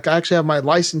Florida. Like, I actually have my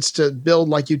license to build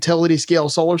like utility scale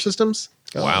solar systems.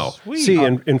 Wow. See,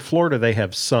 in Florida, they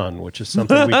have sun, which is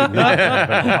something we can not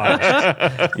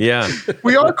have. Yeah.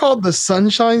 We are called the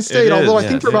Sunshine State, although I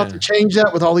think they're about to change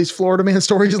that with all these Florida man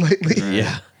stories lately.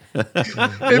 Yeah.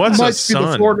 It What's might a be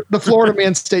sun? the Florida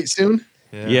man state soon.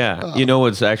 Yeah. You know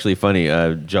what's actually funny?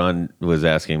 John was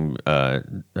asking,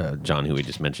 John, who we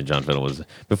just mentioned, John Fiddle, was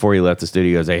before he left the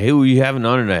studio, he goes, hey, who are you having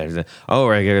on tonight? He's like, oh,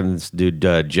 I got this dude,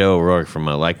 Joe Rourke from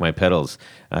Like My Pedals.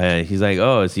 He's like,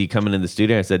 oh, is he coming in the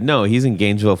studio? I said, no, he's in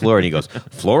Gainesville, Florida. And he goes,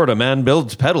 Florida man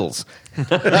builds pedals.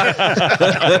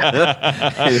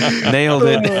 Nailed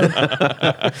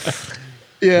it.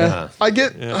 Yeah, I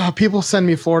get people send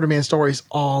me Florida man stories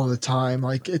all the time.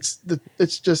 Like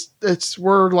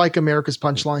we're like America's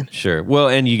Punchline. Sure. Well,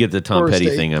 and you get the Tom Florida Petty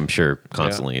State. thing, I'm sure,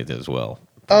 constantly as well.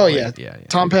 Oh Probably. yeah.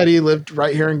 Tom Petty lived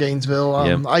right here in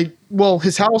Gainesville.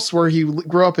 His house where he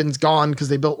grew up is gone because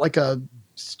they built like a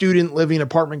student living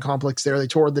apartment complex there. They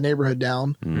tore the neighborhood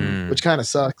down, which kind of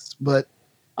sucks. But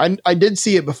I did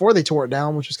see it before they tore it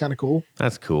down, which was kind of cool.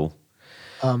 That's cool.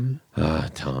 Tom,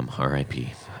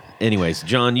 R.I.P. Anyways,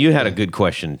 John, you had a good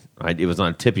question. It was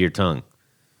on the tip of your tongue,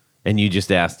 and you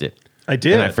just asked it. I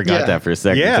did. And I forgot that for a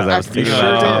second because I was thinking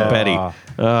about Tom Petty.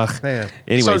 Man.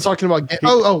 Anyways, Started talking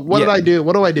about what did I do?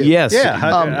 What do I do? yes, Yeah.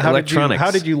 How electronics.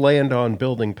 How did you land on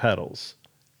building pedals?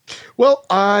 Well,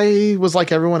 I was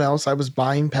like everyone else. I was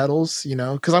buying pedals,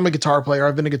 because I'm a guitar player.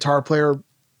 I've been a guitar player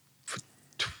for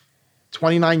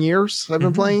 29 years. I've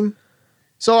been playing.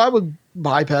 So I would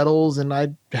buy pedals and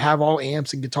I'd have all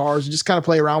amps and guitars and just kind of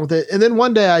play around with it. And then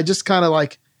one day I just kind of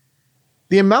like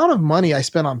the amount of money I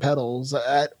spent on pedals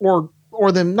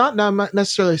or them not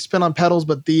necessarily spent on pedals,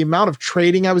 but the amount of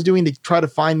trading I was doing to try to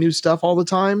find new stuff all the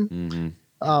time.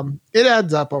 It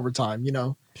adds up over time,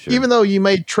 Sure. Even though you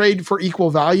may trade for equal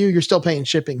value, you're still paying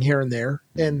shipping here and there.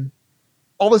 And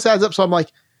all this adds up. So I'm like,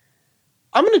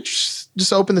 I'm going to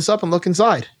just open this up and look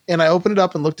inside. And I opened it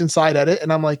up and looked inside at it.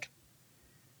 And I'm like,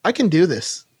 I can do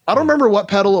this. I don't remember what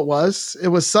pedal it was. It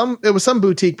was some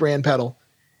boutique brand pedal.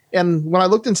 And when I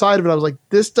looked inside of it, I was like,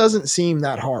 this doesn't seem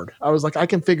that hard. I was like, I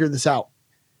can figure this out.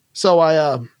 So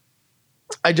I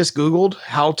just Googled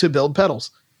how to build pedals.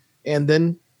 And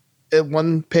then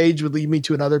one page would lead me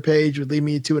to another page, and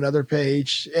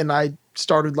I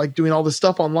started like doing all this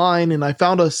stuff online, and I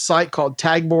found a site called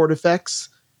Tagboard Effects,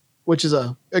 which is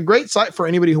a great site for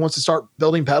anybody who wants to start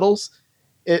building pedals.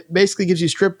 It basically gives you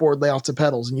strip board layouts of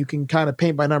pedals, and you can kind of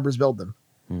paint by numbers build them.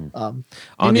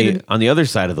 On the other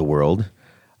side of the world,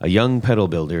 a young pedal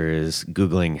builder is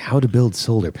Googling how to build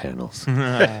solar panels.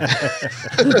 I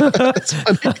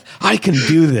can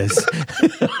do this.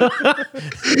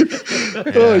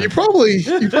 You probably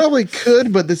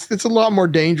could, but it's a lot more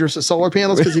dangerous at solar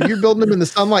panels because if you're building them in the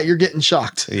sunlight, you're getting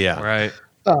shocked. Yeah. Right.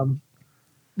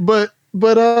 But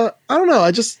I don't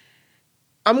know.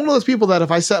 I'm one of those people that if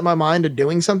I set my mind to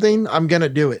doing something, I'm going to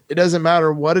do it. It doesn't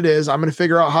matter what it is. I'm going to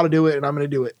figure out how to do it and I'm going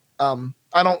to do it.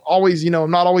 I don't always,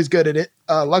 I'm not always good at it.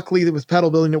 Luckily with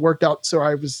pedal building, it worked out. So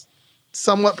I was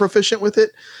somewhat proficient with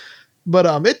it, but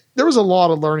there was a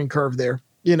lot of learning curve there.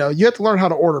 You have to learn how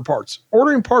to order parts.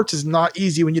 Ordering parts is not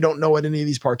easy when you don't know what any of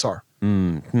these parts are.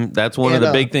 That's one of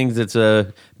the big things that's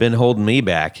been holding me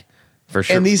back for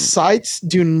sure. And these sites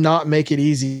do not make it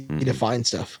easy to find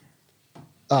stuff.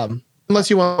 Unless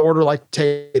you want to order like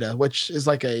Tata, which is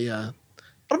like I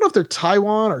don't know if they're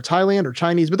Taiwan or Thailand or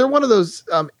Chinese, but they're one of those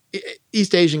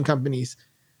East Asian companies,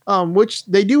 which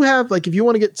they do have, like, if you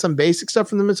want to get some basic stuff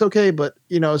from them, it's okay. But,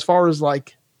 as far as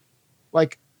like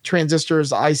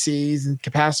transistors, ICs and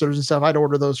capacitors and stuff, I'd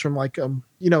order those from like, a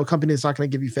company that's not going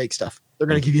to give you fake stuff. They're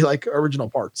going to give you like original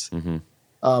parts.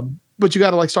 But you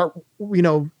got to like start,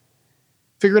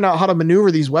 figuring out how to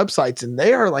maneuver these websites. And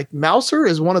they are like, Mouser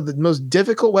is one of the most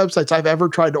difficult websites I've ever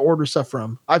tried to order stuff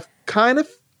from. I've kind of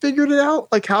figured it out,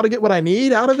 like how to get what I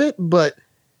need out of it, but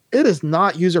it is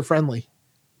not user-friendly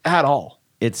at all.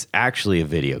 It's actually a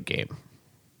video game.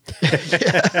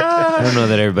 I don't know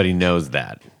that everybody knows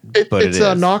that, but it's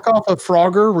a knockoff of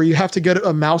Frogger where you have to get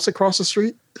a mouse across the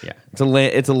street. Yeah,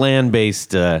 it's a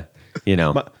land-based,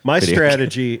 My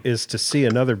strategy is to see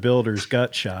another builder's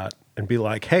gut shot and be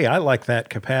like, hey, I like that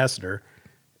capacitor,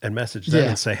 and message them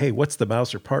and say, hey, what's the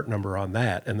Mouser part number on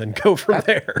that? And then go from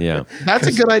there. Yeah. That's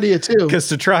a good idea too. Because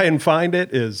to try and find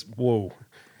it is, whoa.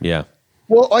 Yeah.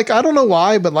 Well, like, I don't know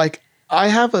why, but like I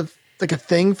have a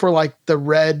thing for like the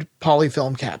red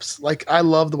polyfilm caps. Like I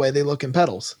love the way they look in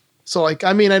pedals. So like,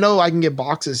 I mean, I know I can get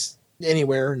boxes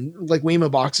anywhere, like Wema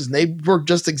boxes, and they work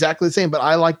just exactly the same, but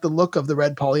I like the look of the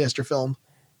red polyester film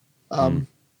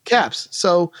caps.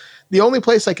 So the only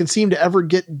place I can seem to ever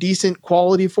get decent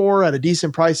quality for at a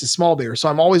decent price is Small Bear. So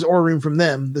I'm always ordering from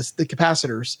them, the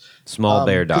capacitors.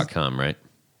 Smallbear.com, right?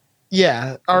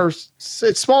 Yeah. It's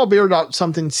smallbear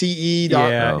something CE.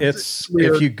 Yeah, it's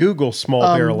if you Google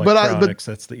Small Bear Electronics,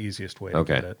 that's the easiest way to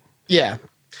get it. Yeah.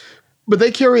 But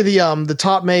they carry the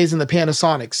Top Maze and the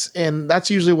Panasonics, and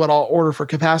that's usually what I'll order for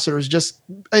capacitors. Just,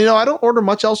 I don't order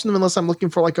much else from them unless I'm looking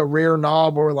for like a rare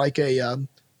knob or like a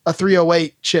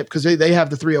 308 chip, because they have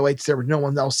the 308s there, but no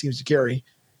one else seems to carry.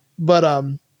 But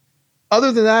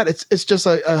other than that, it's just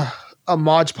a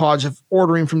Mod Podge of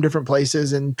ordering from different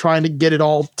places and trying to get it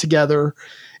all together.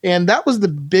 And that was the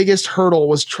biggest hurdle,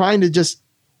 was trying to just,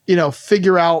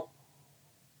 figure out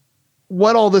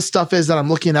what all this stuff is that I'm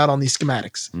looking at on these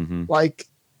schematics. Like,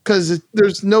 because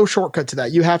there's no shortcut to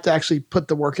that. You have to actually put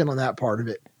the work in on that part of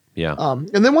it. Yeah.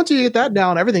 And then once you get that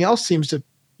down, everything else seems to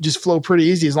just flow pretty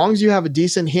easy. As long as you have a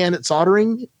decent hand at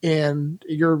soldering and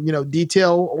you're,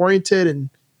 detail oriented and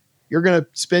you're going to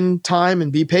spend time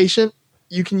and be patient,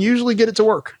 you can usually get it to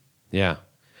work. Yeah.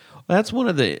 Well, that's one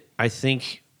of I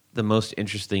think the most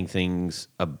interesting things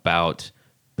about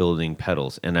building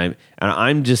pedals. And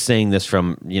I'm just saying this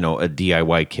from, a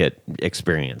DIY kit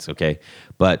experience. Okay.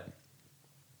 But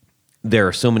there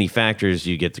are so many factors.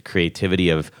 You get the creativity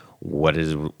of what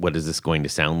is this going to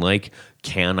sound like?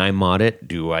 Can I mod it?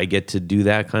 Do I get to do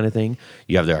that kind of thing?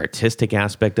 You have the artistic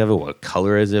aspect of it. What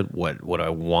color is it? What I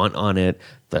want on it?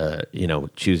 The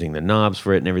choosing the knobs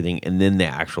for it and everything, and then the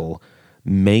actual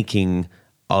making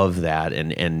of that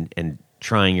and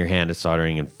trying your hand at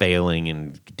soldering and failing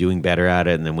and doing better at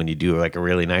it. And then when you do like a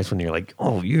really nice one, you're like,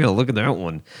 oh, you're gonna look at that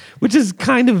one, which is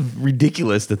kind of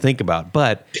ridiculous to think about,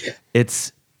 but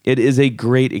it is a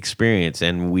great experience.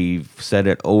 And we've said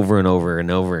it over and over and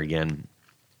over again.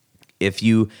 If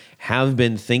you have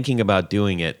been thinking about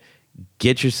doing it,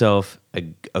 get yourself a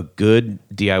good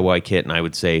DIY kit. And I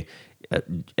would say,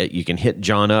 you can hit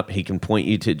John up. He can point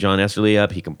you to John Esterly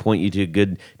up. He can point you to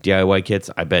good DIY kits.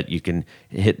 I bet you can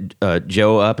hit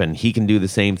Joe up, and he can do the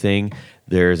same thing.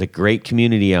 There's a great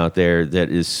community out there that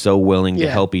is so willing to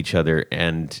help each other.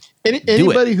 And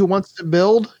anybody who wants to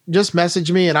build, just message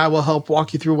me, and I will help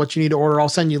walk you through what you need to order. I'll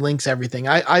send you links, everything.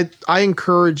 I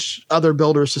encourage other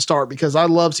builders to start because I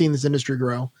love seeing this industry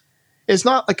grow. It's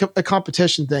not a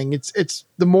competition thing. It's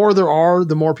the more there are,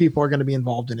 the more people are going to be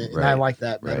involved in it, and I like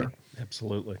that better. Right.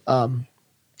 Absolutely.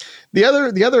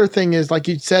 The other thing is, like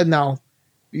you said, now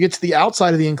you get to the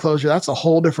outside of the enclosure. That's a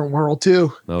whole different world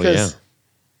too. Oh yeah.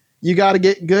 You got to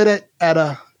get good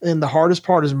and the hardest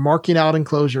part is marking out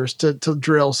enclosures to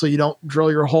drill, so you don't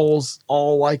drill your holes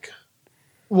all like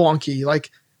wonky. Like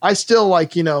I still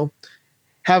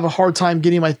have a hard time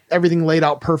getting everything laid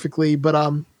out perfectly, but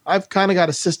I've kind of got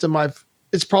a system.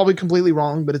 It's probably completely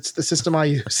wrong, but it's the system I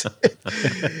use.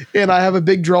 And I have a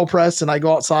big drill press, and I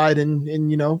go outside and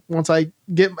once I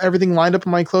get everything lined up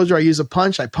in my enclosure, I use a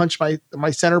punch. I punch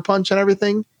my center punch and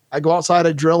everything. I go outside,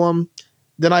 I drill them.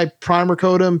 Then I primer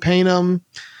coat them, paint them.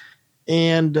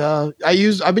 And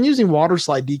I've been using water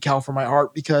slide decal for my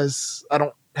art because I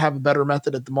don't have a better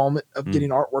method at the moment of getting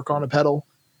artwork on a pedal.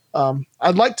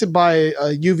 I'd like to buy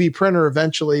a UV printer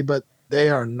eventually, but they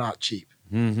are not cheap.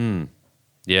 Mm-hmm.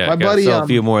 Yeah, my buddy sell a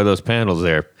few more of those panels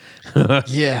there.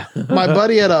 Yeah, my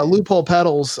buddy at Loophole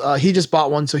Pedals, he just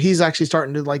bought one, so he's actually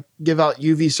starting to give out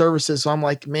UV services. So I'm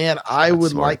like, man, I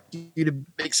would like you to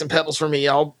make some pedals for me.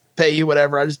 I'll pay you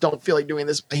whatever. I just don't feel like doing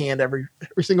this by hand every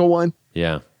single one.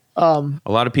 Yeah, a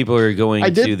lot of people are going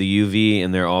to the UV,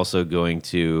 and they're also going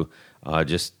to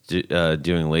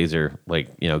doing laser,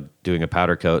 doing a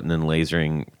powder coat and then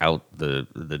lasering out the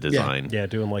design. Yeah,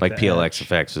 doing like PLX edge.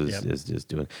 Effects is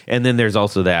doing. And then there's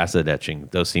also the acid etching.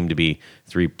 Those seem to be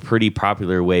three pretty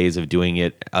popular ways of doing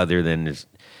it other than just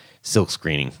silk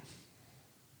screening.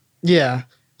 Yeah.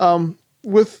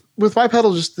 With my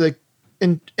pedal, just the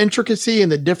intricacy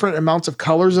and the different amounts of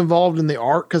colors involved in the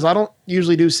art, because I don't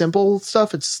usually do simple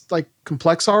stuff. It's like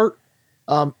complex art.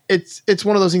 It's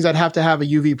one of those things I'd have to have a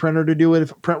UV printer to do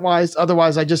it print wise.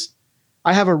 Otherwise,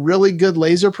 I have a really good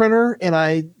laser printer, and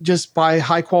I just buy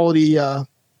high quality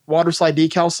water slide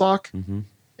decal stock, and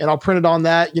I'll print it on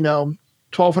that,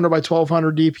 1200 by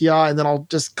 1200 DPI, and then I'll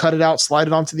just cut it out, slide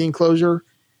it onto the enclosure.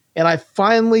 And I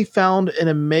finally found an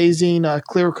amazing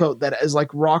clear coat that is like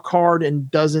rock hard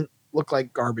and doesn't look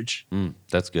like garbage.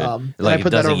 That's good. It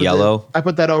doesn't yellow. I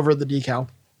put that over the decal.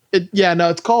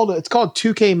 It's called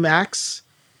 2K Max,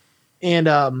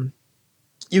 and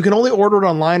you can only order it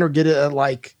online or get it at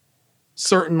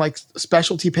certain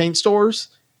specialty paint stores,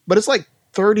 but it's like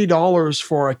 $30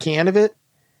 for a can of it,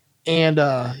 and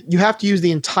you have to use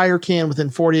the entire can within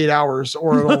 48 hours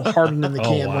or it'll harden in the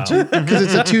can. Wow. Because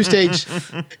it's a two-stage.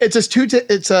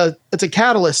 It's a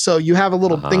catalyst, so you have a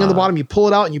little thing on the bottom. You pull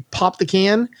it out and you pop the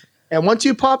can. And once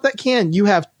you pop that can, you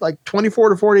have 24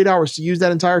 to 48 hours to use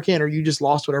that entire can, or you just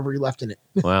lost whatever you left in it.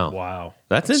 Wow.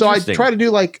 That's So I interesting. try to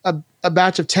do a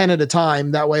batch of 10 at a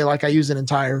time. That way, I use an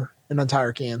entire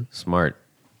can. Smart.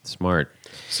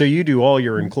 So you do all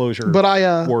your enclosure But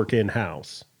I work in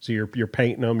house. So you're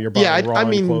painting them, you're buying raw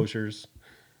enclosures.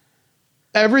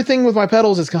 Everything with my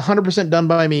pedals is 100% done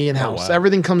by me in house. wow.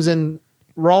 Everything comes in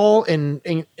raw and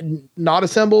not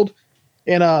assembled.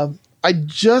 And I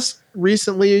just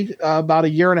recently, about a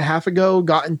year and a half ago,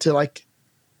 got into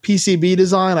PCB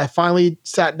design. I finally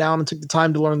sat down and took the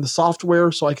time to learn the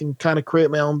software so I can kind of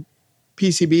create my own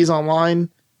PCBs online.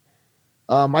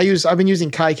 I've been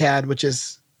using KiCad, which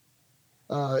is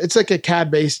it's like a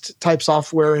CAD based type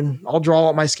software, and I'll draw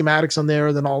out my schematics on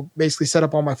there. Then I'll basically set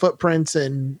up all my footprints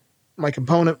and my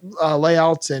component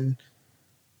layouts, and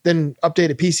then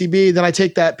update a PCB. Then I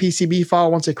take that PCB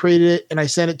file once I created it, and I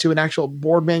send it to an actual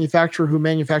board manufacturer who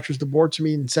manufactures the board to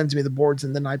me and sends me the boards,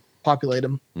 and then I populate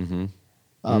them.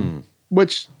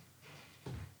 Which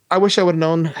I wish I would have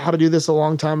known how to do this a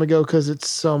long time ago, because it's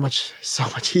so much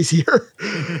easier.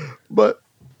 But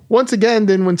once again,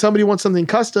 then when somebody wants something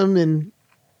custom and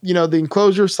the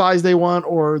enclosure size they want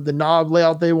or the knob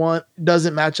layout they want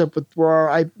doesn't match up with where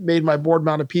I made my board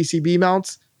mounted PCB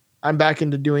mounts, I'm back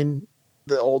into doing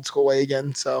the old school way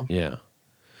again. So Yeah.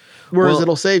 whereas Well-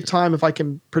 it'll save time if I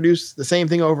can produce the same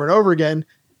thing over and over again,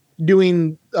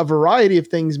 doing a variety of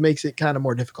things makes it kind of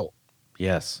more difficult.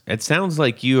 Yes. It sounds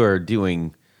like you're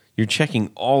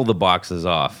checking all the boxes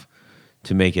off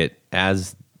to make it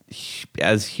as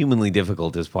humanly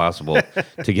difficult as possible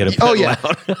to get a pedal Oh, yeah.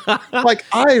 out. Like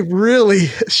I really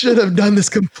should have done this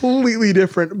completely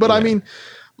different, but I Yeah. mean,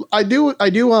 I do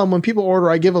when people order,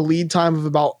 I give a lead time of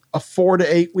about a 4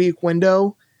 to 8 week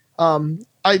window.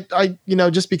 I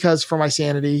just because for my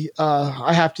sanity,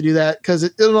 I have to do that because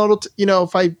it'll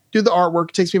if I do the artwork,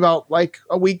 it takes me about like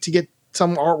a week to get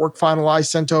some artwork finalized,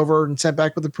 sent over and sent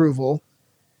back with approval.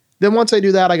 Then once I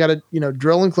do that, I got to,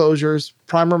 drill enclosures,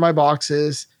 primer my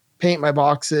boxes, paint my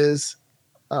boxes,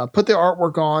 put the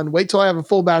artwork on, wait till I have a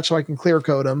full batch so I can clear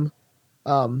coat them.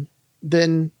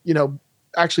 Then,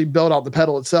 actually build out the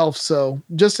pedal itself. So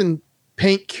just in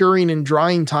paint curing and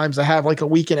drying times, I have like a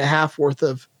week and a half worth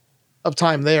of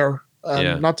time there.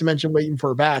 Yeah. Not to mention waiting for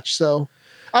a batch. So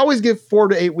I always give 4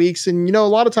 to 8 weeks. And, a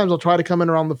lot of times I'll try to come in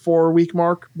around the 4-week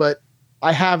mark, but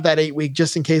I have that 8 week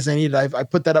just in case I need it. I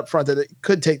put that up front that it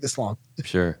could take this long.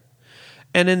 Sure.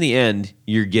 And in the end,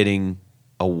 you're getting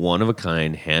a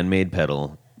one-of-a-kind handmade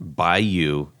pedal by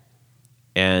you.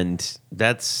 And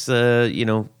that's,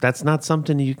 that's not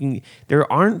something you can...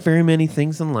 There aren't very many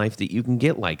things in life that you can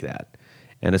get like that.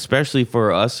 And especially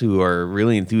for us who are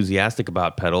really enthusiastic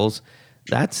about pedals,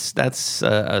 that's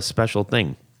a special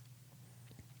thing.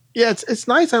 Yeah, it's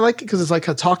nice. I like it because it's like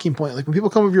a talking point. Like when people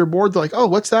come over your board, they're like, "Oh,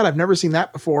 what's that? I've never seen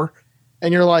that before."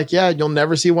 And you're like, "Yeah, you'll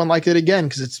never see one like it again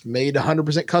because it's made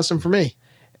 100% custom for me."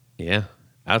 Yeah,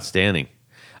 outstanding.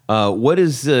 What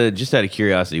is, just out of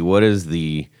curiosity, what is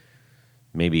the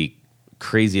maybe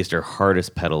craziest or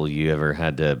hardest pedal you ever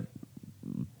had to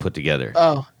put together?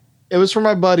 Oh, it was for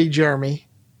my buddy Jeremy.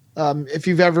 If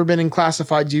you've ever been in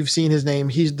classifieds, you've seen his name.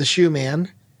 He's the Shoe Man.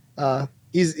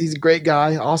 He's a great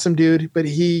guy, awesome dude. But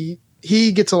he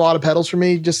gets a lot of pedals from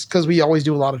me just because we always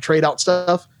do a lot of trade out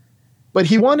stuff. But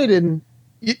he wanted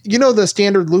the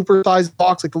standard looper size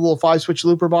box, like the little 5-switch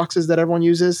looper boxes that everyone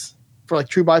uses for like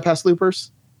true bypass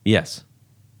loopers. Yes.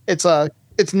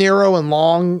 It's narrow and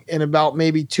long and about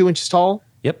maybe 2 inches tall.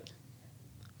 Yep.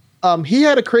 He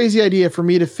had a crazy idea for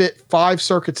me to fit 5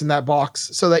 circuits in that box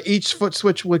so that each foot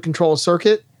switch would control a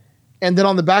circuit. And then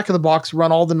on the back of the box,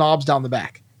 run all the knobs down the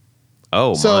back.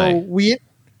 Oh, So my.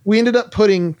 we ended up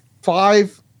putting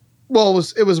 5. Well,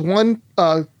 it was one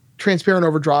transparent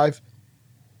overdrive,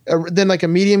 then like a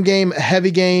medium game, a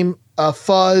heavy game, a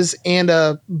fuzz, and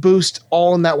a boost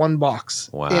all in that one box.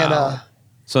 Wow. And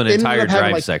So an ended entire up having,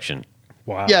 drive like- section.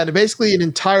 Wow. yeah, and basically an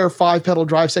entire 5-pedal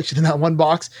drive section in that one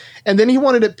box. And then he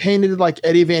wanted it painted like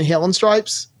Eddie Van Halen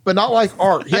stripes, but not like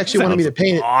art. He actually wanted me to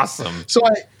paint it. Awesome. So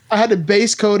I had to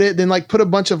base coat it, then like put a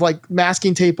bunch of like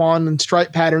masking tape on and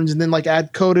stripe patterns, and then like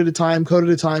add coat at a time.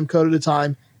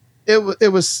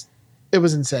 It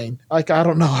was insane. Like I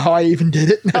don't know how I even did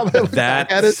it. Now that I look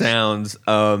back at That it. sounds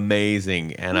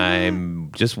amazing. And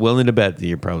I'm just willing to bet that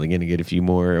you're probably going to get a few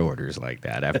more orders like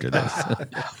that after this.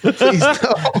 Please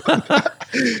no.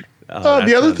 Oh,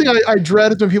 The other thing I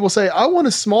dread is when people say, "I want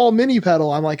a small mini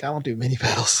pedal." I'm like, I don't do mini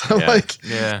pedals.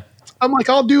 Yeah. I'm like,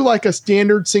 I'll do like a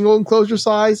standard single enclosure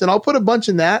size, and I'll put a bunch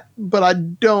in that, but I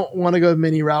don't want to go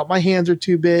mini route. My hands are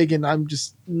too big, and I'm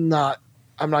not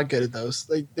good at those.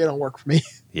 They don't work for me.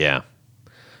 Yeah.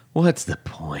 What's the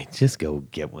point? Just go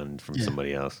get one from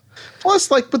somebody else.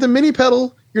 Plus, like with the mini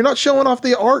pedal, you're not showing off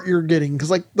the art you're getting because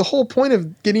like the whole point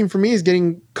of getting from me is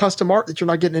getting custom art that you're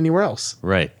not getting anywhere else.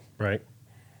 Right. Right.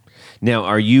 Now,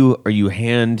 are you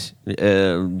hand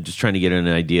just trying to get an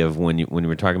idea of when you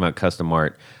were talking about custom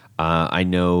art? I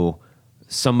know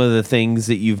some of the things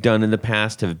that you've done in the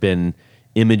past have been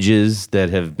images that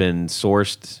have been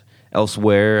sourced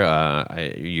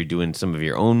elsewhere. You're doing some of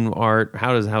your own art.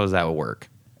 How does that work?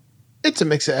 It's a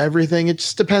mix of everything. It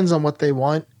just depends on what they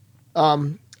want.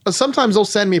 Sometimes they'll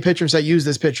send me a picture and say, "Use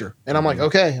this picture," and I'm like,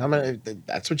 "Okay,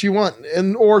 that's what you want."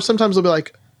 Or sometimes they'll be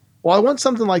like, "Well, I want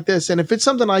something like this," and if it's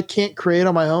something I can't create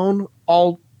on my own,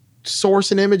 I'll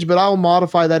source an image, but I'll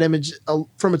modify that image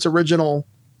from its original.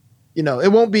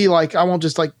 It won't be like I won't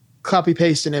just like copy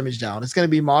paste an image down. It's going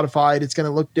to be modified. It's going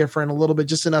to look different a little bit,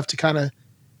 just enough to kind of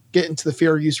get into the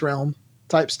fair use realm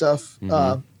type stuff.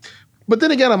 But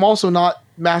then again, I'm also not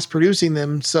mass producing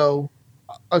them, so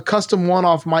a custom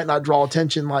one-off might not draw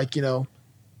attention. Like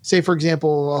say for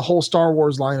example, a whole Star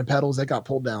Wars line of pedals that got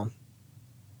pulled down.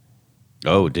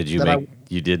 Oh, did you That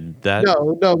You did that?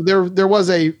 No. There was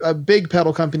a big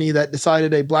pedal company that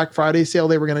decided a Black Friday sale.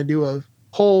 They were going to do a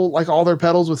whole, like all their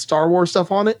pedals with Star Wars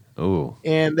stuff on it. Oh,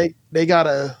 And they got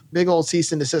a big old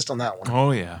cease and desist on that one.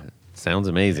 Oh yeah. sounds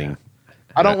amazing.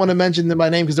 I don't want to mention them by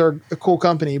name because they're a cool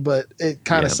company, but it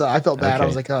kind of Yeah. sucked. I felt bad. Okay. I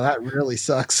was like, oh, that really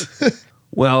sucks.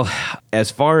 Well,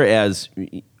 as far as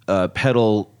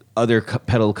pedal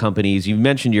companies, you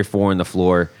mentioned your four on the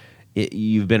floor.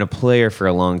 You've been a player for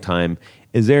a long time.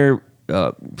 Is there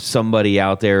somebody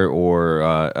out there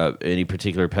or any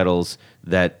particular pedals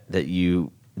that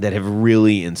have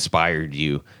really inspired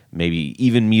you, maybe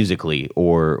even musically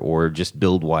or just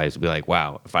build wise? Be like,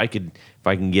 wow, if I can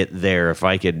get there,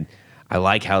 I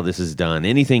like how this is done.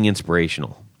 Anything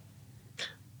inspirational?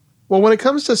 Well, when it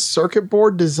comes to circuit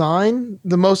board design,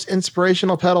 the most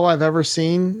inspirational pedal I've ever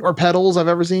seen, or pedals I've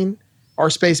ever seen, are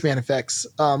Spaceman effects.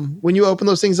 When you open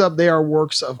those things up, they are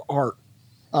works of art.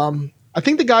 I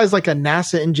think the guy's like a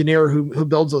NASA engineer who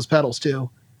builds those pedals too.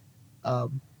 Wow.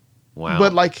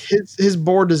 But like his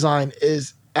board design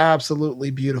is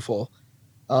absolutely beautiful,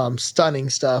 stunning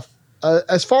stuff.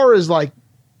 As far as like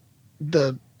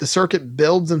the circuit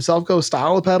builds themselves go,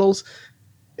 style of pedals,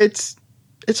 it's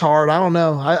hard. I don't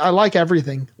know. I like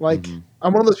everything. Like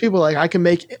I'm one of those people, like I can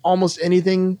make almost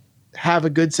anything have a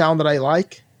good sound that I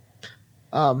like.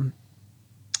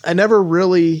 I never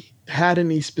really had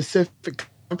any specific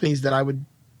companies that I would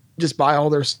just buy all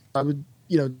their, I would,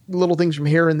 little things from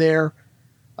here and there.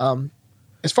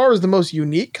 As far as the most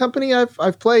unique company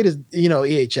I've played is,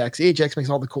 EHX. EHX makes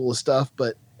all the coolest stuff,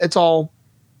 but it's all,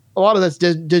 a lot of that's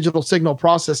digital signal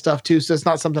process stuff too. So it's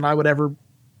not something I would ever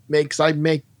make, because I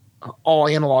make all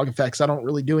analog effects. I don't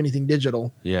really do anything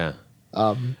digital. Yeah.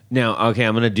 Now, okay,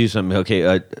 I'm going to do something.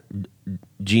 Okay,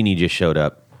 Genie just showed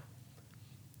up.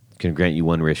 Can grant you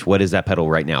one wish. What is that pedal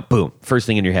right now? Boom. First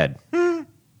thing in your head.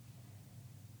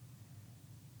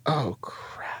 Oh,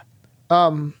 crap.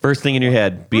 First thing in your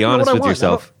head. Be I don't know honest what I with want.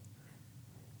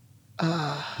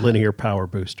 yourself. Linear power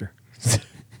booster.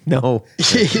 No.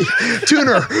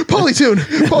 Tuner,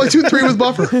 Polytune 3 with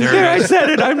buffer. There, I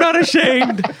said it. I'm not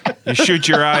ashamed. You shoot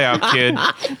your eye out, kid.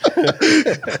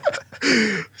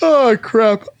 Oh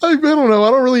crap! I don't know. I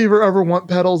don't really ever want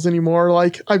pedals anymore.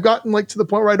 Like I've gotten like to the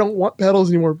point where I don't want pedals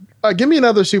anymore. Give me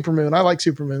another Supermoon. I like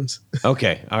Supermoons.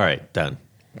 Okay. All right. Done.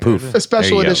 Poof. A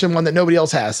special There you go. edition one that nobody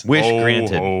else has. Wish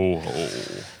granted.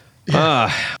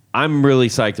 I'm really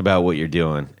psyched about what you're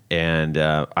doing, and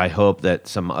I hope that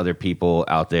some other people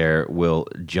out there will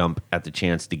jump at the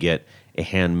chance to get a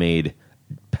handmade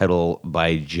pedal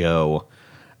by Joe.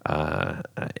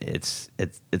 It's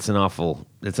an awful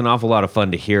lot of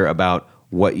fun to hear about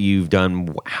what you've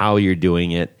done, how you're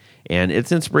doing it, and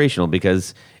it's inspirational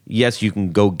because yes, you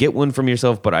can go get one from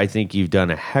yourself, but I think you've done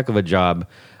a heck of a job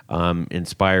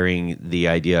inspiring the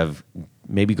idea of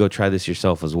maybe go try this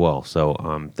yourself as well.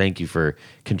 So thank you for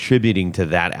contributing to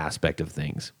that aspect of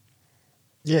things.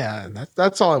 Yeah,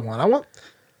 that's all I want. I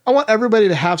want everybody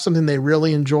to have something they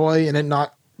really enjoy, and it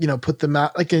not put them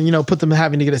out like put them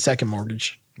having to get a second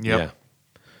mortgage. Yep. Yeah.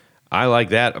 I like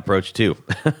that approach too.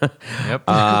 Yep.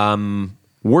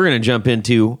 We're going to jump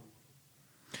into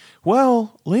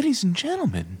Well, ladies and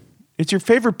gentlemen, it's your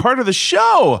favorite part of the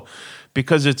show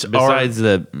because it's besides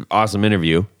the awesome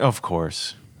interview. of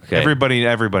course. Okay.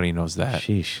 Everybody knows that.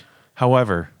 Sheesh.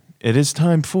 However, it is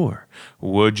time for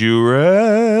Would You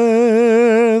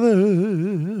Rather?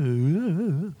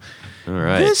 All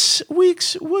right. This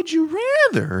week's Would You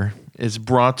Rather is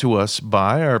brought to us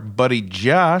by our buddy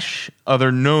Josh,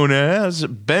 other known as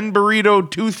Ben Burrito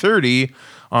 230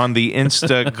 on the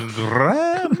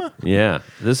Instagram. Yeah,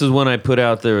 this is when I put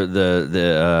out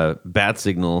the bat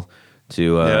signal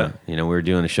to we were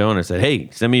doing a show and I said, "Hey,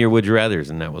 send me your would you rather's,"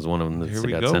 and that was one of them Here that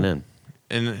we got go. sent in.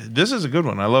 And this is a good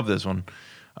one. I love this one.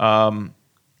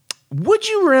 Would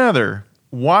you rather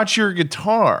watch your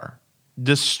guitar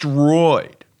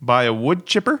destroyed by a wood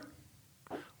chipper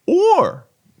or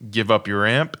give up your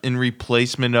amp in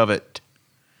replacement of it?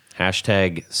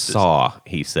 Hashtag Saw,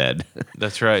 he said.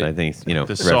 That's right. I think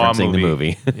The Saw referencing the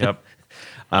movie. Yep.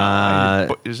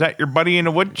 Is that your buddy in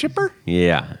a wood chipper?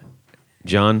 Yeah,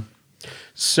 John.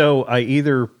 So I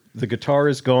either the guitar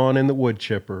is gone in the wood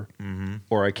chipper,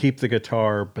 or I keep the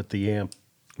guitar, but the amp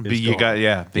But is you gone.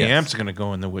 got the Yes. amp's going to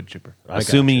go in the wood chipper.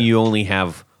 Assuming you only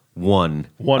have one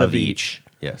of each.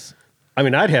 Yes. I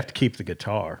mean, I'd have to keep the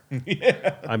guitar.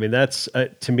 Yeah. I mean, that's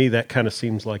to me that kind of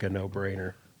seems like a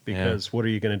no-brainer because what are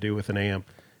you going to do with an amp?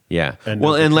 Yeah. And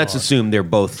well, no and let's guitar. assume they're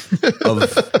both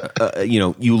of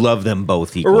you love them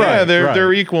both equally. Right. Yeah,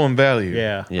 they're equal in value.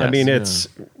 Yeah. Yes. I mean, It's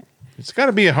got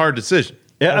to be a hard decision.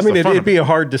 Yeah, That's I mean, the fun it'd of be it. a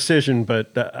hard decision,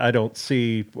 but I don't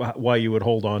see why you would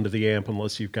hold on to the amp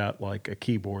unless you've got like a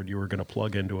keyboard you were going to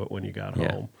plug into it when you got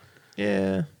Yeah. home.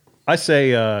 Yeah. I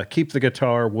say keep the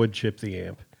guitar, wood chip the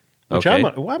amp. Which Okay.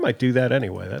 I might do that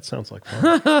anyway. That sounds like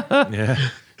fun. Yeah.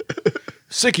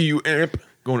 Sick of you, amp.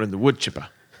 Going in the wood chipper.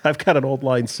 I've got an old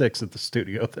Line 6 at the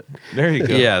studio that There you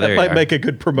go. Yeah, there that you might are. make a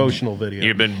good promotional video.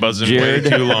 You've been buzzing Jared. way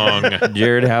too long.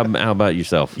 Jared, how about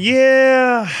yourself?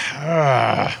 Yeah.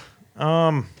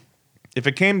 If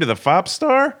it came to the Fop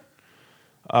Star,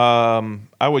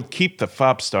 I would keep the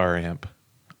Fop Star amp.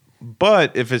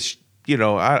 But if it's,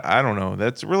 I don't know.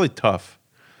 That's really tough.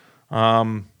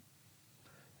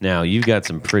 Now, you've got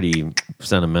some pretty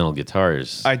sentimental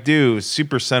guitars. I do.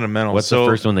 Super sentimental. What's the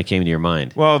first one that came to your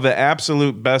mind? Well, the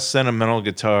absolute best sentimental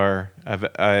guitar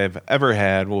I've ever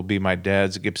had will be my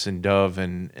dad's Gibson Dove,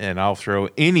 and I'll throw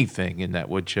anything in that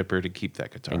wood chipper to keep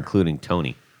that guitar. Including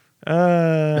Tony.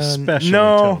 Especially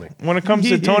no, Tony. when it comes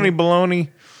to Tony Baloney,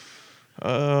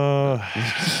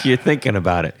 You're thinking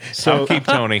about it. I'll keep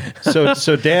Tony.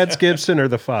 So Dad's Gibson or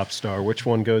the Fop Star? Which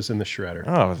one goes in the shredder?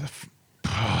 Oh,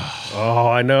 Oh,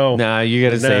 I know. No, you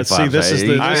got to say See, Fox. this is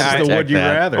the I would you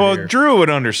that. rather. well, here. Drew would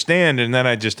understand, and then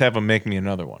I'd just have him make me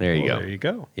another one. There you Well, go. There you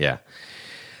go. Yeah.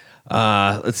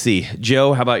 Let's see.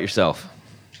 Joe, how about yourself?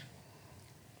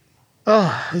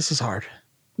 This is hard.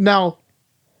 Now,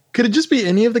 could it just be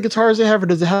any of the guitars I have, or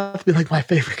does it have to be like my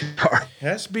favorite guitar? It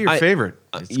has to be your I- favorite.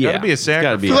 It's yeah, got to be a it's gotta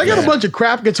sacrifice. be. Because I got Yeah. a bunch of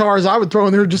crap guitars I would throw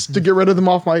in there just to get rid of them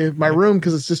off my room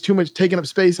because it's just too much taking up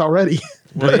space already.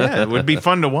 Well, yeah, it would be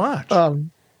fun to watch.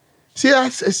 See, yeah,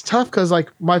 it's tough because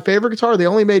like my favorite guitar, they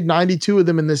only made 92 of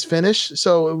them in this finish,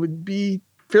 so it would be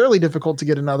fairly difficult to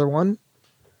get another one.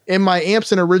 And my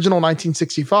amp's an original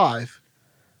 1965,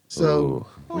 so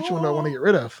which one do I want to get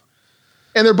rid of?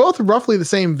 And they're both roughly the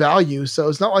same value, so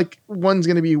it's not like one's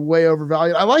going to be way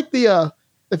overvalued. I like the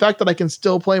fact that I can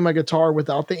still play my guitar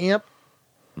without the amp.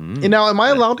 And now, am I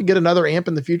allowed to get another amp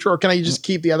in the future, or can I just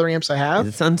keep the other amps I have?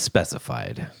 It's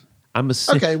unspecified.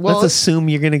 Okay, well, let's assume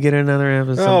you're going to get another amp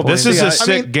at some Oh, point. This is See, a I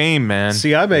sick mean- game, man.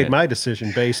 See, I made my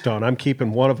decision based on I'm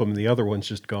keeping one of them, and the other one's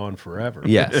just gone forever.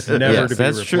 Yes, never yes, to be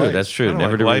that's true. replaced. That's true. Kinda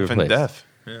Never like to be life and replaced.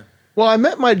 death. Well, I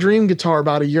met my dream guitar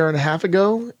about a year and a half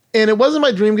ago, and it wasn't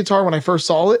my dream guitar when I first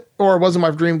saw it, or it wasn't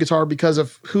my dream guitar because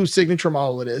of whose signature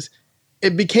model it is.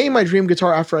 It became my dream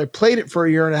guitar after I played it for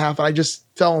a year and a half, and I just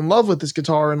fell in love with this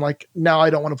guitar, and like now I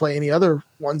don't want to play any other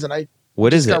ones, and I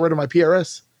What is just got it? rid of my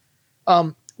PRS.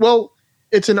 Well,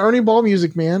 it's an Ernie Ball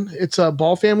Music Man. It's a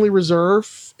Ball Family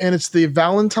Reserve, and it's the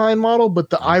Valentine model, but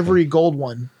the ivory gold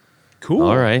one. Cool.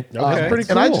 All right. Okay. Pretty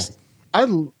And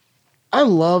cool. I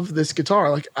love this guitar.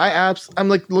 Like I'm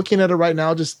like looking at it right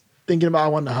now, just thinking about I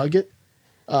wanting to hug it.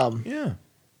 Yeah.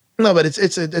 No, but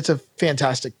it's a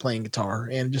fantastic playing guitar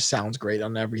and it just sounds great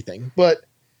on everything. But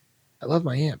I love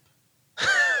my amp.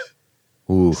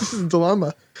 Ooh. This is a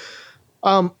dilemma.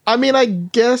 I mean, I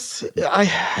guess I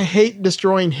hate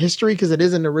destroying history because it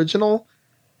is an original,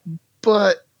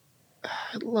 but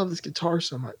I love this guitar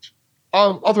so much.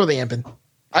 I'll throw the amp in.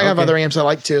 I have Okay. other amps I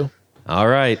like too. All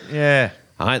right. Yeah.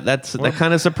 That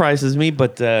kind of surprises me,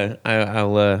 but I'll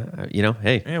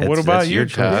hey. Yeah, what about you, your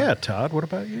Todd? choice. Yeah, Todd, what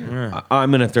about you? I'm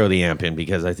gonna throw the amp in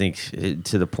because I think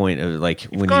to the point of like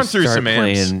when gone you through start some amps.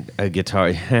 playing a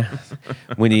guitar,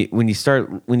 when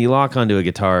you lock onto a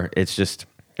guitar, it's just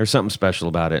there's something special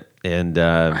about it, and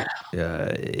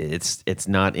it's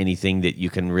not anything that you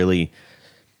can really.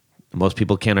 Most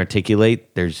people can't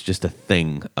articulate. There's just a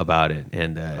thing about it,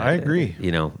 and I agree.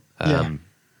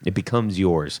 It becomes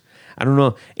yours. I don't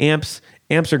know. Amps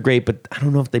are great, but I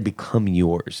don't know if they become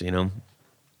yours.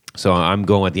 So I'm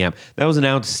going with the amp. That was an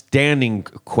outstanding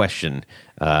question.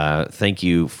 Thank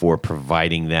you for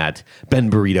providing that,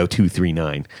 Ben Burrito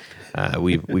 239.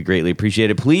 We greatly appreciate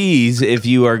it. Please, if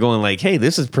you are going like, hey,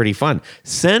 this is pretty fun,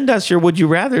 send us your would you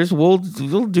rather's. We'll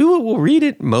do it. We'll read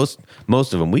it. Most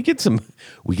of them. We get some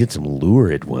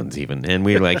lurid ones even, and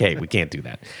we're like, hey, we can't do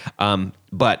that.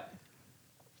 But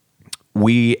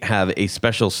we have a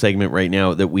special segment right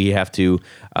now that we have to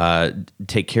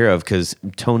take care of because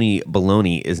Tony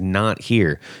Baloney is not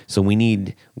here. So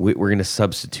we're going to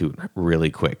substitute really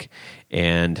quick.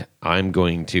 And I'm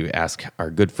going to ask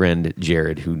our good friend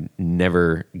Jared, who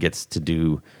never gets to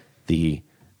do the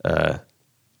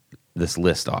this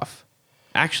list off.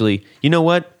 Actually, you know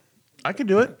what? I can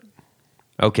do it.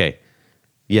 Okay.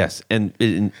 Yes.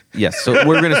 And yes. So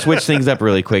we're going to switch things up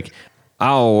really quick.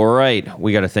 All right.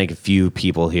 We got to thank a few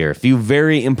people here, a few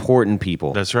very important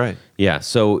people. That's right. Yeah.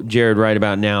 So Jared, right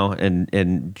about now,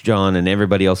 and John and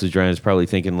everybody else who's joining is probably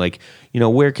thinking like,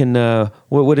 where can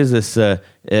what is this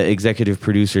executive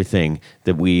producer thing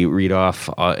that we read off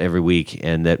every week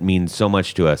and that means so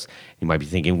much to us? You might be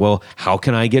thinking, well, how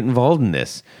can I get involved in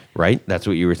this? Right? That's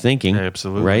what you were thinking.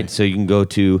 Absolutely. Right. So you can go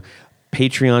to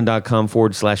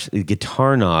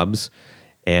patreon.com/guitar knobs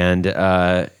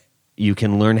and you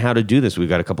can learn how to do this. We've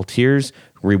got a couple tiers,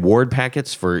 reward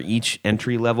packets for each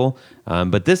entry level.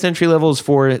 But this entry level is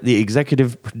for the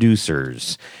executive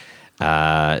producers.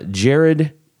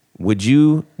 Jared, would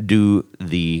you do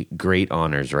the great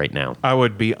honors right now? I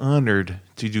would be honored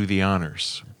to do the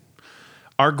honors.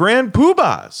 Our grand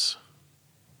poobahs,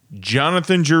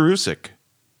 Jonathan Jerusik,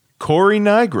 Corey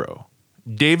Nigro,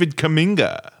 David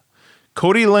Kaminga,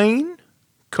 Cody Lane,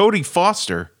 Cody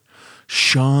Foster,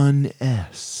 Sean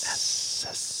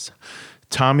S.,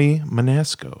 Tommy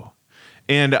Manasco,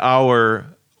 and our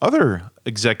other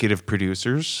executive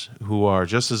producers who are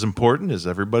just as important as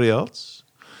everybody else,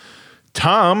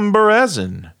 Tom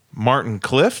Berezin, Martin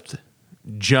Clift,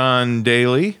 John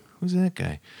Daly, who's that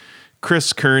guy?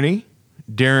 Chris Kearney,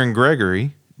 Darren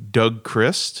Gregory, Doug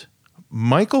Christ,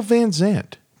 Michael Van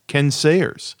Zant, Ken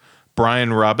Sayers,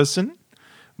 Brian Robison,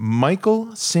 Michael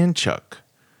Sanchuk,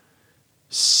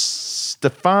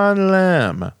 Stefan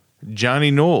Lamb, Johnny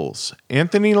Knowles,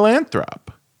 Anthony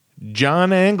Lanthrop,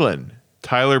 John Anglin,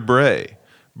 Tyler Bray,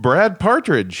 Brad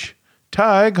Partridge,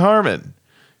 Tig Harmon,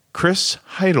 Chris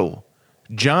Heidel,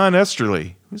 John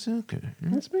Esterly, who's that guy?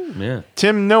 That's me. Yeah.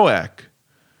 Tim Nowak,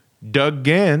 Doug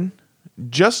Gann,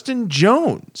 Justin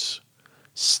Jones,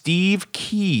 Steve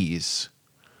Keys,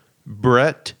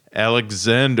 Brett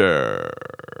Alexander.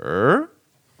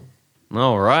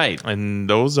 All right. And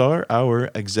those are our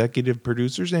executive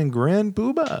producers and grand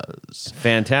poobahs.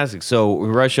 Fantastic. So we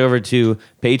rush over to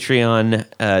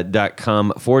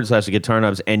patreon.com/guitar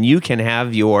knobs and you can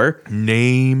have your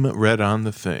Name read on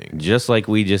the thing. just like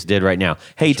we just did right now.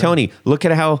 Hey, Tony, look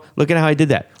at how I did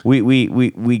that.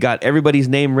 We got everybody's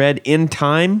name read in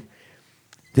time.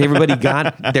 Everybody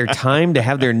got their time to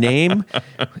have their name,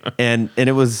 and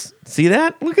it was, see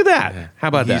that? Look at that. How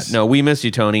about that? No, we miss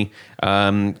you, Tony.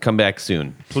 Come back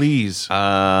soon. Please.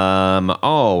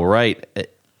 All right.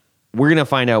 We're going to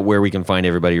find out where we can find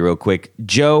everybody real quick.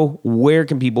 Joe, where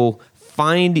can people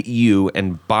find you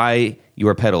and buy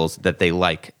your pedals that they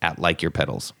like at Like Your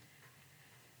Pedals?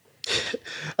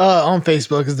 On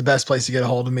Facebook is the best place to get a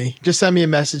hold of me. Just send me a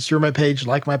message through my page,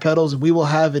 Like My Pedals, and we will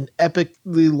have an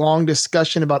epically long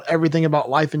discussion about everything about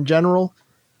life in general,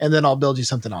 and then I'll build you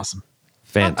something awesome.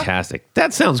 Fantastic.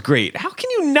 That sounds great. How can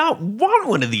you not want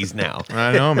one of these now?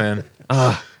 I know, man.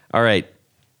 All right.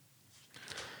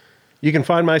 You can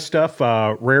find my stuff,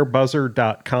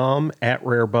 rarebuzzer.com, at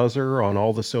rarebuzzer on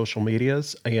all the social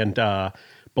medias. And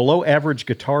Below Average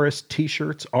Guitarist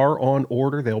t-shirts are on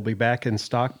order. They'll be back in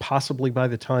stock possibly by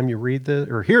the time you read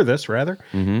or hear this, rather.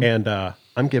 Mm-hmm. And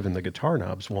I'm giving the Guitar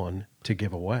Knobs one to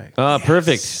give away.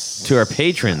 Perfect. To our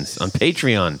patrons on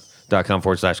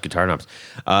patreon.com/guitar knobs.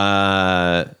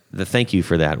 Thank you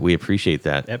for that. We appreciate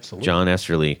that. Absolutely. John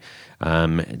Esterly.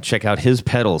 Check out his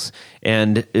pedals.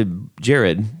 And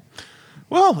Jared.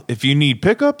 Well, if you need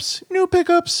new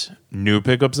pickups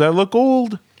that look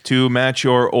old to match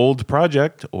your old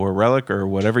project or relic or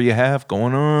whatever you have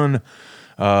going on,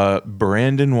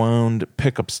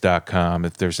 BrandonWoundPickups.com.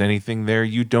 If there's anything there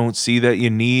you don't see that you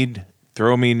need,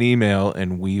 throw me an email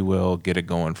and we will get it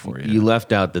going for you. You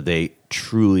left out that they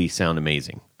truly sound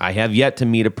amazing. I have yet to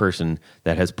meet a person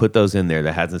that has put those in there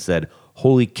that hasn't said,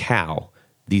 holy cow,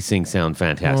 these things sound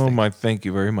fantastic. Oh, thank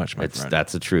you very much, my friend.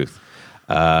 That's the truth.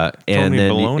 And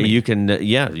then Baloney. you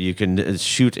can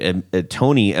shoot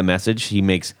Tony a message. He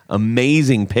makes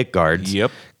amazing pick guards.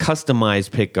 Yep.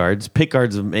 Customized pick guards. Pick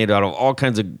guards are made out of all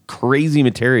kinds of crazy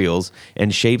materials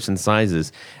and shapes and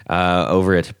sizes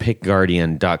over at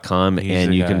pickguardian.com.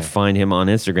 And you can find him on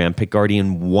Instagram,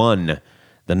 pickguardian1,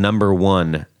 the number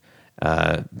 1.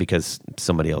 Because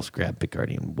somebody else grabbed Pick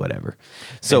Guardian, whatever.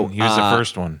 So and here's the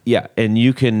first one. Yeah, and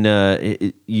you can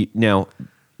now,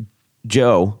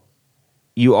 Joe.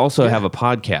 You also have a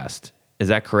podcast. Is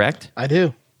that correct? I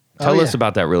do. Tell us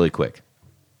about that really quick.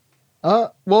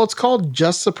 Well, it's called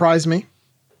Just Surprise Me.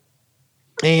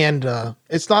 And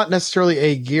it's not necessarily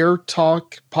a gear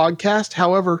talk podcast.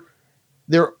 However,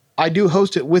 I do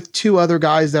host it with two other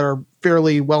guys that are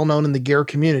fairly well known in the gear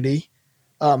community.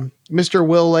 Mr.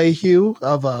 Will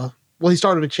Lehue he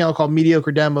started a channel called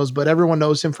Mediocre Demos, but everyone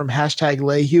knows him from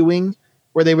 #Lehewing,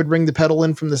 where they would bring the pedal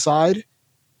in from the side.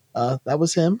 That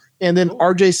was him. And then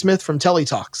RJ Smith from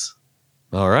Teletalks.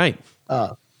 All right.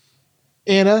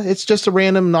 And it's just a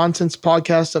random nonsense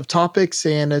podcast of topics,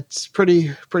 and it's pretty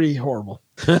horrible.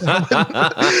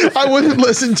 I wouldn't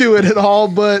listen to it at all,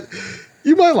 but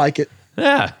you might like it.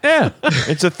 Yeah.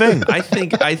 It's a thing. I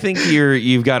think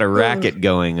you've got a racket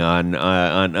going on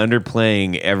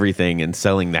underplaying everything and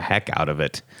selling the heck out of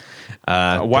it.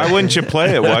 Why wouldn't you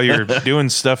play it while you're doing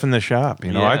stuff in the shop?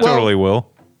 You know, Yeah. I totally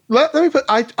will. Let me put.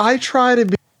 I try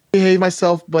to behave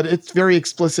myself, but it's very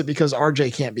explicit because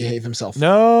RJ can't behave himself.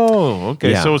 No.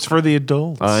 Okay. Yeah. So it's for the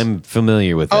adults. I'm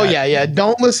familiar with that. Oh yeah.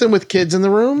 Don't listen with kids in the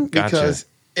room Gotcha. because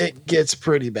it gets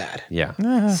pretty bad. Yeah.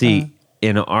 See,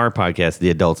 in our podcast, the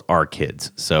adults are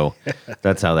kids. So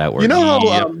that's how that works. You know how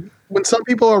Yep. when some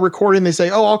people are recording, they say,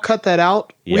 "Oh, I'll cut that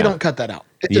out." Yeah. We don't cut that out.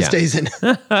 It just Yeah. stays in.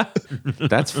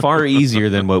 That's far easier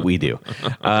than what we do.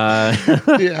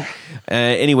 Yeah.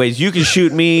 Anyways, you can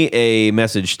shoot me a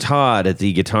message, Todd at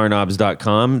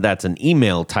theguitarknobs.com. That's an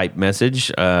email type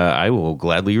message. I will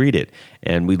gladly read it.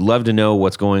 And we'd love to know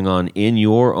what's going on in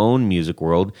your own music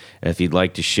world. If you'd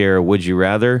like to share a Would You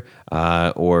Rather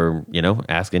or,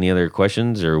 ask any other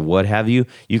questions or what have you,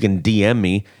 you can DM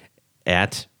me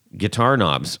at Guitar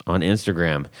Knobs on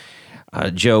Instagram.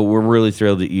 Joe, we're really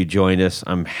thrilled that you joined us.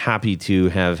 I'm happy to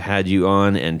have had you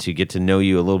on and to get to know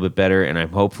you a little bit better. And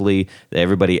I'm hopefully that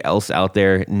everybody else out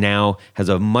there now has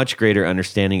a much greater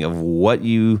understanding of what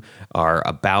you are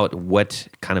about, what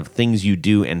kind of things you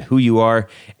do, and who you are,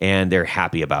 and they're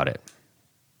happy about it.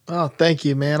 Oh, thank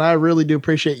you, man. I really do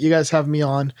appreciate you guys having me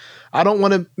on. I don't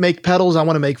want to make pedals. I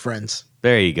want to make friends.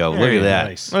 There you go. Look Very at that.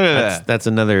 nice. Look at that. That's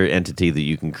another entity that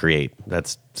you can create.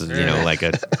 That's like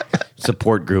a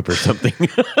support group or something.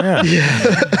 All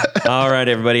right,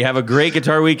 everybody. Have a great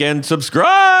guitar weekend.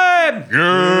 Subscribe.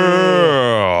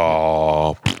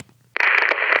 Yeah.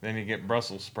 Then you get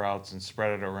Brussels sprouts and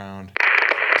spread it around.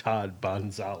 Todd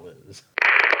Gonzalez.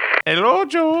 Hello,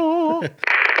 Joe.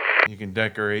 You can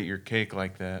decorate your cake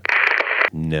like that.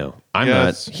 No, I'm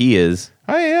Yes. not. He is.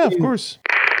 Oh, yeah, of course.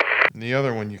 And the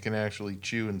other one you can actually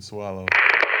chew and swallow.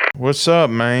 What's up,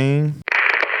 man?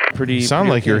 Pretty. sound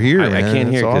pretty like you're here, I man. can't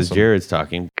hear That's because awesome. Jared's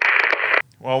talking.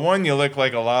 Well, one, you look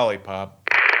like a lollipop.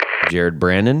 Jared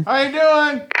Brandon. How you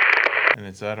doing? And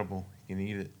it's edible. You can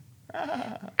eat it.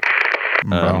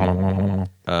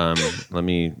 Let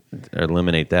me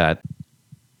eliminate that.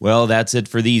 Well, that's it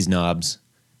for these knobs.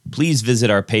 Please visit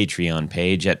our Patreon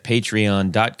page at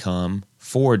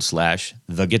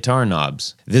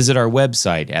patreon.com/theguitarknobs. Visit our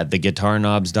website at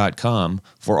theguitarknobs.com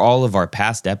for all of our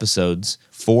past episodes,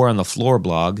 4 on the Floor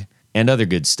blog, and other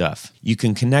good stuff. You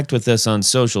can connect with us on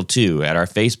social too at our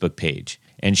Facebook page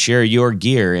and share your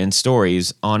gear and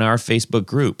stories on our Facebook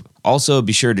group. Also,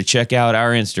 be sure to check out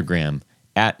our Instagram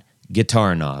at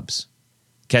Guitar Knobs.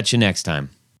 Catch you next time.